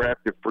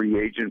undrafted free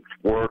agents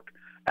work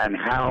and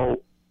how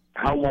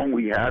long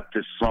we have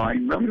to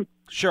sign them?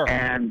 Sure.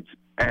 And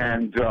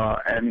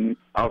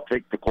I'll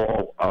take the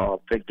call.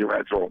 I'll take your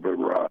answer over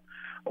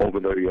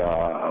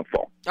the phone.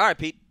 All right,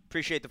 Pete.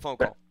 Appreciate the phone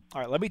call.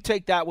 All right, let me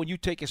take that when you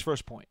take his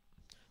first point.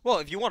 Well,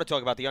 if you want to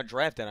talk about the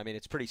undrafted, I mean,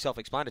 it's pretty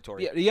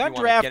self-explanatory. Yeah, the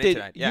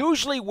undrafted,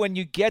 usually when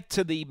you get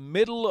to the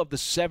middle of the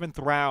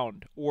 7th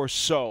round or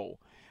so,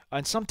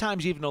 and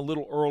sometimes even a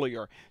little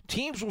earlier,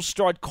 teams will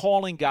start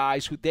calling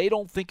guys who they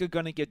don't think are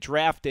going to get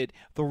drafted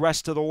the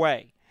rest of the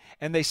way.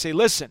 And they say,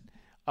 listen,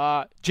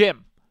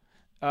 Jim,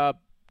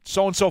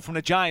 so-and-so from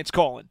the Giants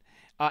calling,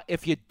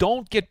 if you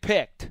don't get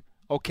picked,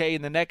 okay,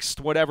 in the next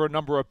whatever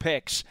number of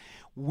picks,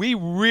 we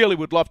really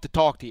would love to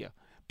talk to you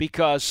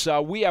because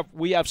we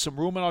have some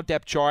room in our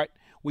depth chart.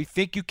 We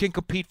think you can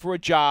compete for a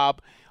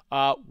job.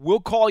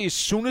 We'll call you as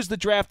soon as the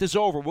draft is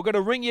over. We're going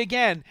to ring you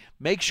again.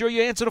 Make sure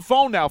you answer the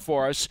phone now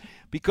for us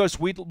because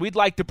we'd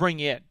like to bring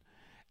you in.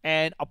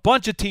 And a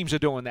bunch of teams are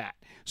doing that.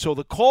 So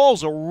the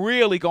calls are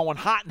really going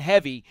hot and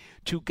heavy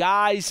to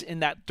guys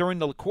during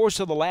the course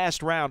of the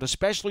last round,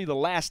 especially the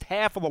last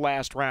half of the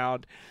last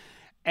round.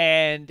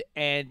 And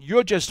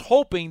you're just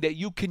hoping that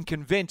you can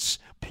convince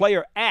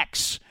player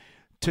X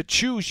to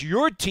choose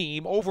your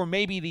team over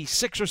maybe the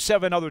 6 or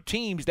 7 other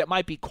teams that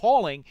might be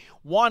calling,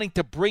 wanting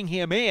to bring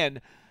him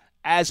in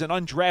as an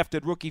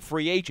undrafted rookie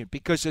free agent.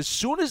 Because as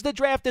soon as the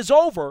draft is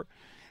over,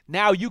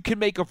 now you can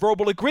make a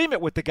verbal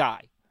agreement with the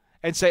guy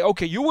and say,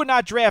 okay, you were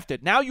not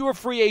drafted. Now you're a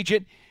free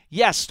agent.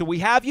 Yes, do we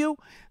have you?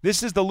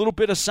 This is the little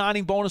bit of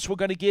signing bonus we're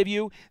going to give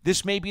you.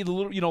 This may be the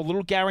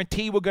little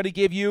guarantee we're going to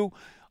give you.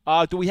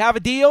 Do we have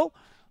a deal?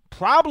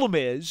 Problem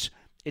is,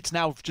 it's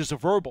now just a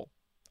verbal,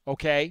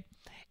 okay?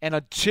 And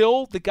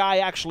until the guy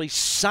actually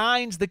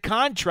signs the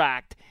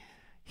contract,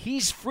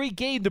 he's free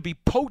game to be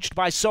poached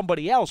by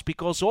somebody else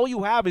because all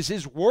you have is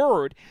his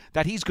word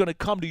that he's going to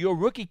come to your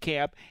rookie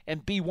camp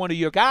and be one of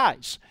your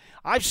guys.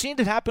 I've seen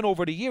it happen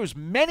over the years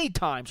many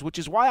times, which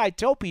is why I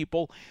tell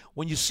people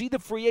when you see the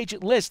free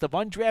agent list of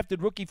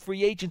undrafted rookie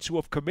free agents who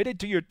have committed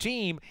to your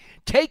team,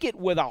 take it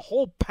with a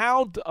whole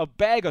pound of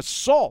bag of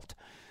salt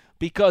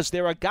because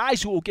there are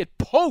guys who will get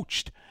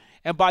poached.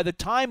 And by the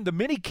time the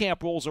mini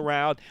camp rolls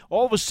around,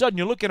 all of a sudden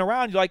you're looking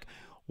around, you're like,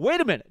 wait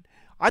a minute.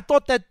 I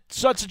thought that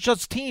such and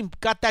such team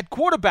got that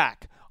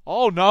quarterback.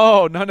 Oh,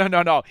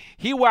 no.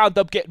 He wound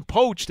up getting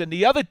poached, and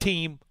the other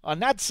team on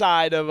that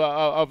side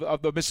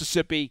of the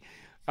Mississippi,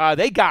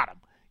 they got him.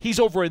 He's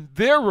over in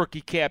their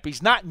rookie camp.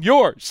 He's not in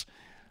yours.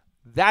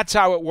 That's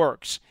how it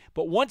works.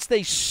 But once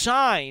they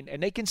sign,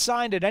 and they can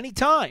sign at any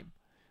time,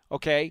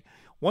 okay,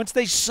 once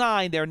they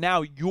sign, they're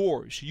now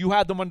yours. You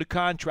have them under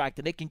contract,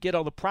 and they can get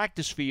on the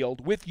practice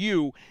field with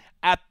you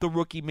at the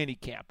rookie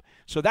minicamp.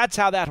 So that's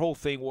how that whole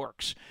thing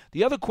works.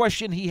 The other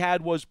question he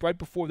had was right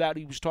before that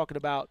he was talking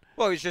about.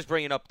 Well, he was just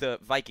bringing up the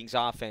Vikings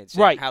offense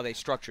and how they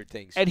structured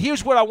things. And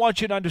here's what I want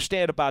you to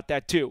understand about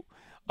that too.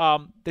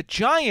 The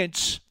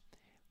Giants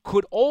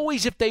could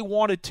always, if they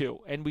wanted to,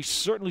 and we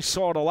certainly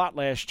saw it a lot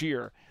last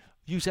year,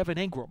 use Evan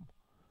Ingram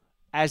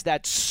as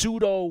that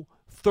pseudo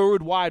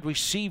third wide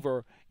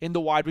receiver in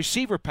the wide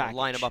receiver package.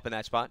 Line him up in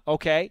that spot.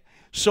 Okay?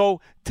 So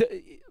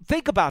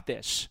think about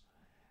this.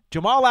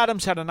 Jamal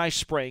Adams had a nice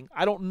spring.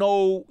 I don't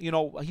know,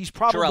 he's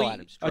probably Jarrell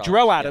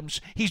Adams.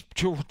 He's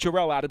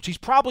Jarrell Adams. He's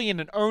probably in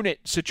an earn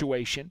it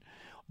situation,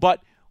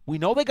 but we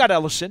know they got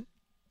Ellison,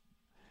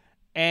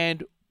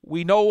 and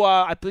we know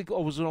I think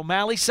was it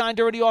O'Malley signed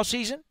already all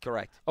season?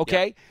 Correct.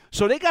 Okay, yep.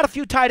 So they got a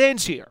few tight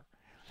ends here.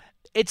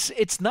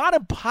 It's not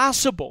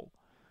impossible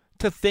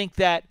to think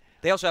that.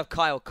 They also have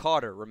Kyle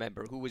Carter,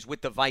 remember, who was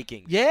with the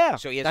Vikings. Yeah,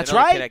 so he has that's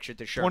another right. connection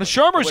to Shermer. One of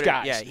Shermer's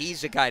guys. Yeah,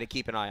 he's a guy to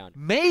keep an eye on.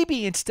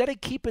 Maybe instead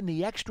of keeping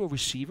the extra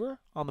receiver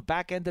on the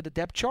back end of the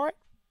depth chart,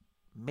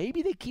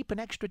 maybe they keep an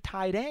extra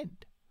tight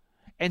end.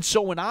 And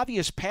so in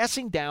obvious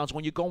passing downs,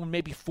 when you're going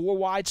maybe 4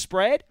 wide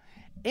spread,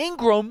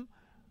 Ingram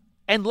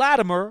and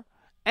Latimer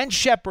and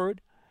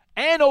Shepard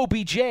and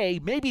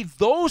OBJ, maybe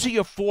those are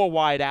your 4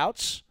 wide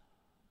outs,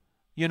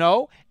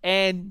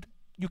 and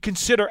you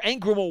consider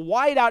Ingram a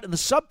wideout in the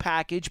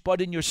sub-package,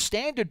 but in your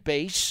standard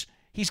base,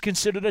 he's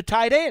considered a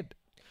tight end.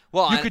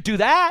 Well, you could do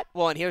that.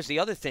 Well, and here's the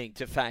other thing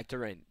to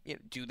factor in.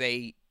 Do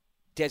they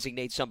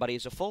designate somebody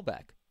as a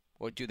fullback?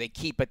 Or do they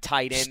keep a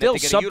tight end Still,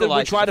 that they're going to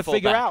utilize we're trying to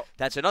figure out.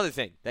 That's another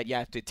thing that you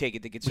have to take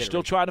into consideration. We're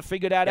still trying to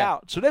figure that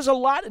out. So there's a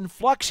lot in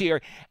flux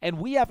here, and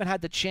we haven't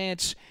had the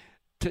chance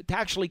to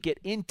actually get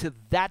into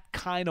that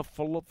kind of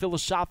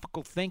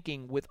philosophical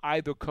thinking with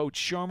either Coach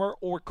Shermer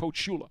or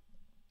Coach Shula.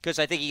 Because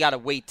I think you got to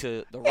wait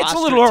to the roster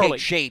a little take early.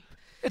 shape.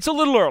 It's a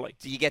little early.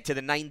 You get to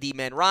the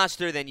 90-man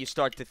roster, then you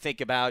start to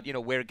think about,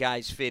 where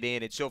guys fit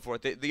in and so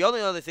forth. The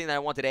only other thing that I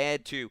wanted to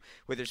add to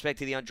with respect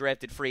to the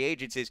undrafted free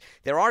agents is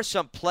there are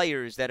some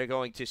players that are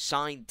going to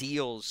sign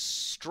deals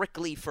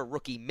strictly for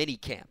rookie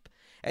minicamp.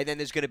 And then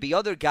there's going to be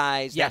other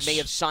guys Yes. that may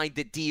have signed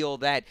a deal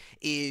that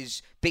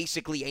is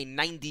basically a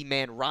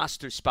 90-man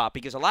roster spot,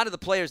 because a lot of the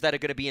players that are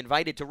going to be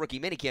invited to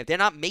rookie minicamp, they're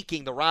not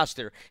making the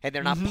roster, and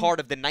they're not part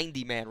of the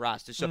 90-man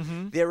roster. So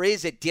there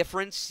is a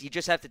difference. You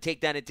just have to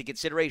take that into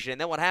consideration. And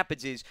then what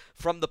happens is,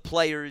 from the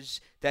players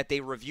that they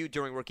reviewed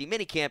during rookie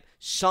minicamp,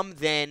 some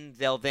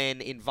they'll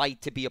then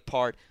invite to be a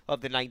part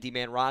of the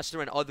 90-man roster,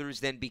 and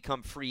others then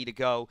become free to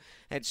go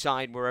and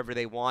sign wherever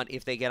they want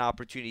if they get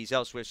opportunities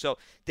elsewhere. So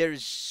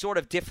there's sort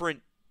of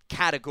different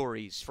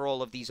categories for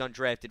all of these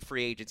undrafted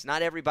free agents.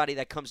 Not everybody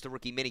that comes to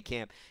rookie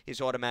minicamp is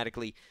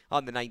automatically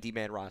on the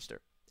 90-man roster.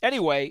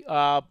 Anyway,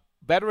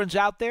 veterans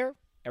out there,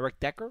 Eric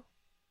Decker.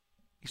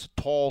 He's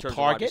a tall In terms of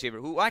wide target. receiver,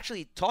 who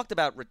actually talked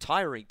about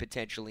retiring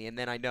potentially, and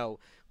then I know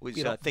was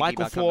thinking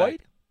Michael about coming back.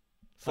 Floyd,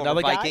 Former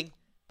another guy, Viking,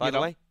 by the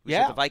way. Was yeah.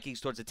 with the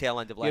Vikings towards the tail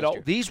end of last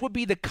year. These would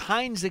be the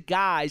kinds of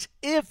guys,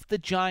 if the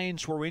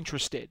Giants were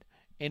interested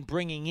in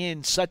bringing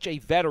in such a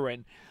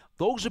veteran,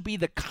 those would be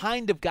the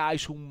kind of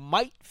guys who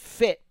might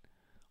fit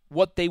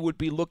what they would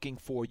be looking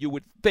for, you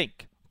would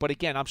think. But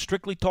again, I'm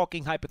strictly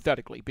talking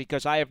hypothetically,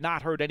 because I have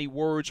not heard any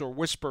words or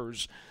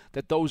whispers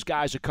that those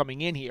guys are coming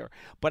in here.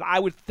 But I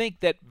would think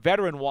that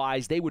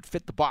veteran-wise, they would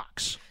fit the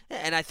box.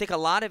 And I think a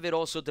lot of it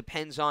also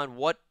depends on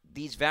what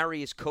these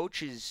various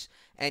coaches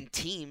and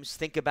teams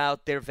think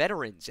about their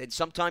veterans. And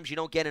sometimes you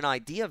don't get an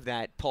idea of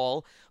that,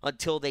 Paul,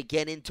 until they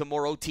get into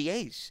more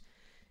OTAs.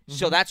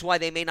 So that's why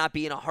they may not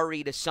be in a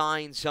hurry to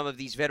sign some of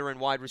these veteran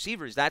wide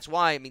receivers. That's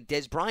why,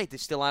 Des Bryant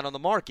is still out on the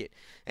market.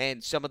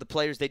 And some of the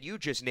players that you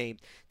just named.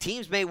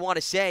 Teams may want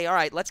to say, all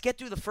right, let's get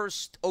through the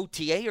first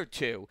OTA or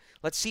two.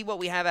 Let's see what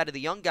we have out of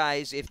the young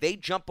guys. If they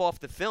jump off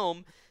the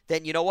film,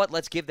 then you know what?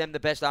 Let's give them the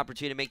best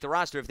opportunity to make the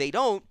roster. If they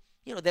don't,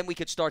 then we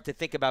could start to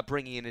think about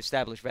bringing in an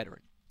established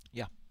veteran.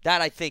 Yeah.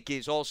 That, I think,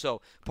 is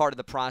also part of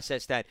the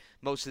process that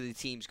most of the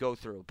teams go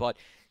through. But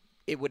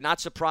it would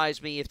not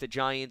surprise me if the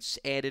Giants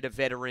added a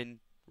veteran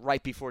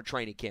right before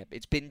training camp.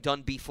 It's been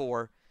done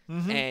before,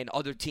 and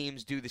other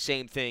teams do the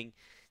same thing.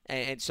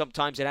 And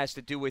sometimes it has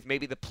to do with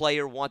maybe the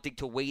player wanting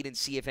to wait and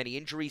see if any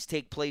injuries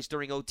take place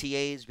during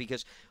OTAs,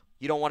 because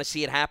you don't want to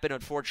see it happen.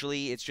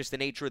 Unfortunately, it's just the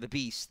nature of the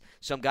beast.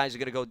 Some guys are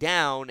going to go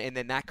down, and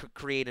then that could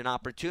create an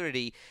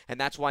opportunity, and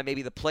that's why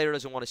maybe the player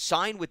doesn't want to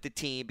sign with the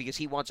team, because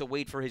he wants to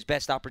wait for his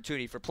best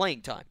opportunity for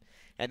playing time.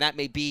 And that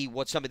may be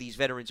what some of these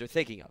veterans are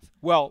thinking of.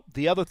 Well,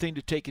 the other thing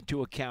to take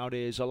into account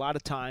is a lot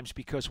of times,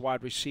 because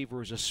wide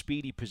receiver is a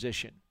speedy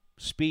position,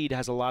 speed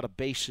has a lot of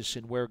basis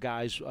in where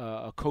guys,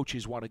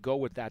 coaches want to go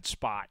with that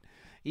spot.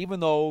 Even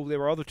though there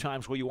are other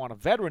times where you want a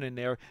veteran in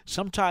there,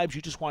 sometimes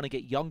you just want to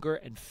get younger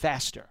and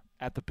faster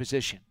at the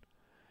position.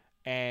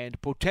 And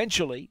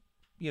potentially,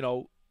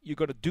 you're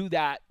going to do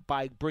that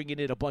by bringing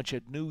in a bunch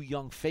of new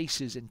young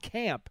faces in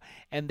camp.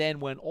 And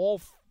then when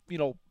all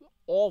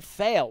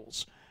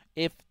fails,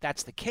 if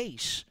that's the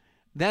case,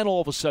 then all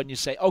of a sudden you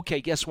say,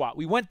 okay, guess what?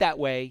 We went that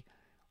way.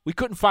 We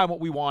couldn't find what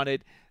we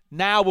wanted.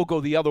 Now we'll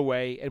go the other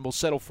way, and we'll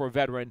settle for a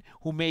veteran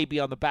who may be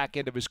on the back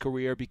end of his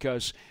career,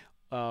 because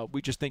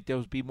we just think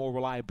there'll be more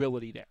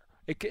reliability there.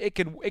 It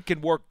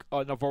can work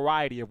in a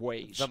variety of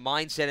ways. The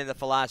mindset and the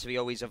philosophy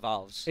always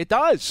evolves. It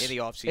does. In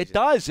the offseason. It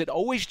does. It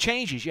always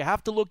changes. You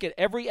have to look at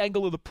every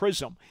angle of the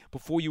prism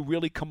before you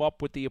really come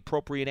up with the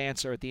appropriate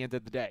answer at the end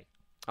of the day.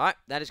 All right,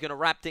 that is going to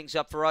wrap things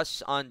up for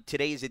us on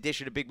today's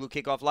edition of Big Blue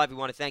Kickoff Live. We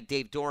want to thank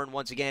Dave Doran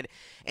once again,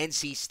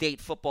 NC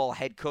State football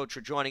head coach, for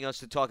joining us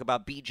to talk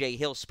about B.J.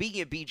 Hill.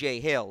 Speaking of B.J.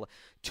 Hill,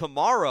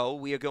 tomorrow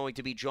we are going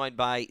to be joined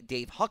by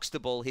Dave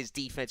Huxtable, his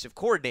defensive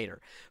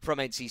coordinator from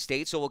NC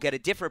State, so we'll get a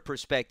different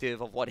perspective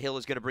of what Hill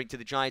is going to bring to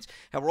the Giants.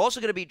 And we're also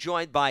going to be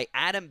joined by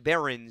Adam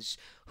Behrens,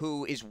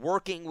 who is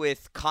working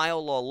with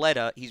Kyle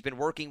Lauletta. He's been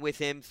working with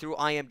him through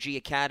IMG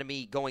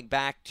Academy, going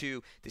back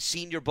to the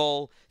Senior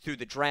Bowl, through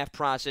the draft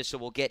process, so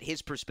we'll get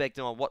his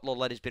perspective on what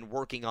Lauletta's been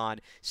working on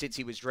since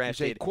he was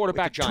drafted. He's a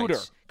quarterback tutor.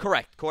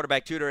 Correct,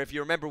 quarterback tutor. If you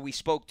remember, we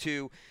spoke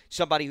to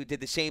somebody who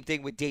did the same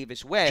thing with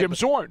Davis Webb.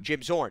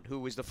 Jim Zorn, who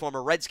was the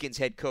former Redskins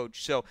head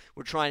coach. So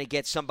we're trying to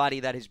get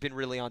somebody that has been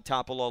really on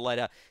top of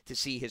Lauletta to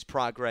see his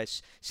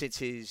progress since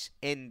his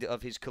end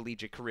of his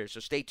collegiate career. So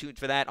stay tuned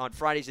for that on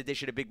Friday's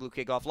edition of Big Blue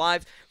Kickoff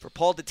Live. For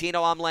Paul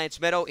Dottino, I'm Lance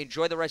Meadow.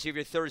 Enjoy the rest of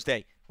your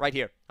Thursday right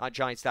here on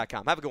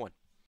Giants.com. Have a good one.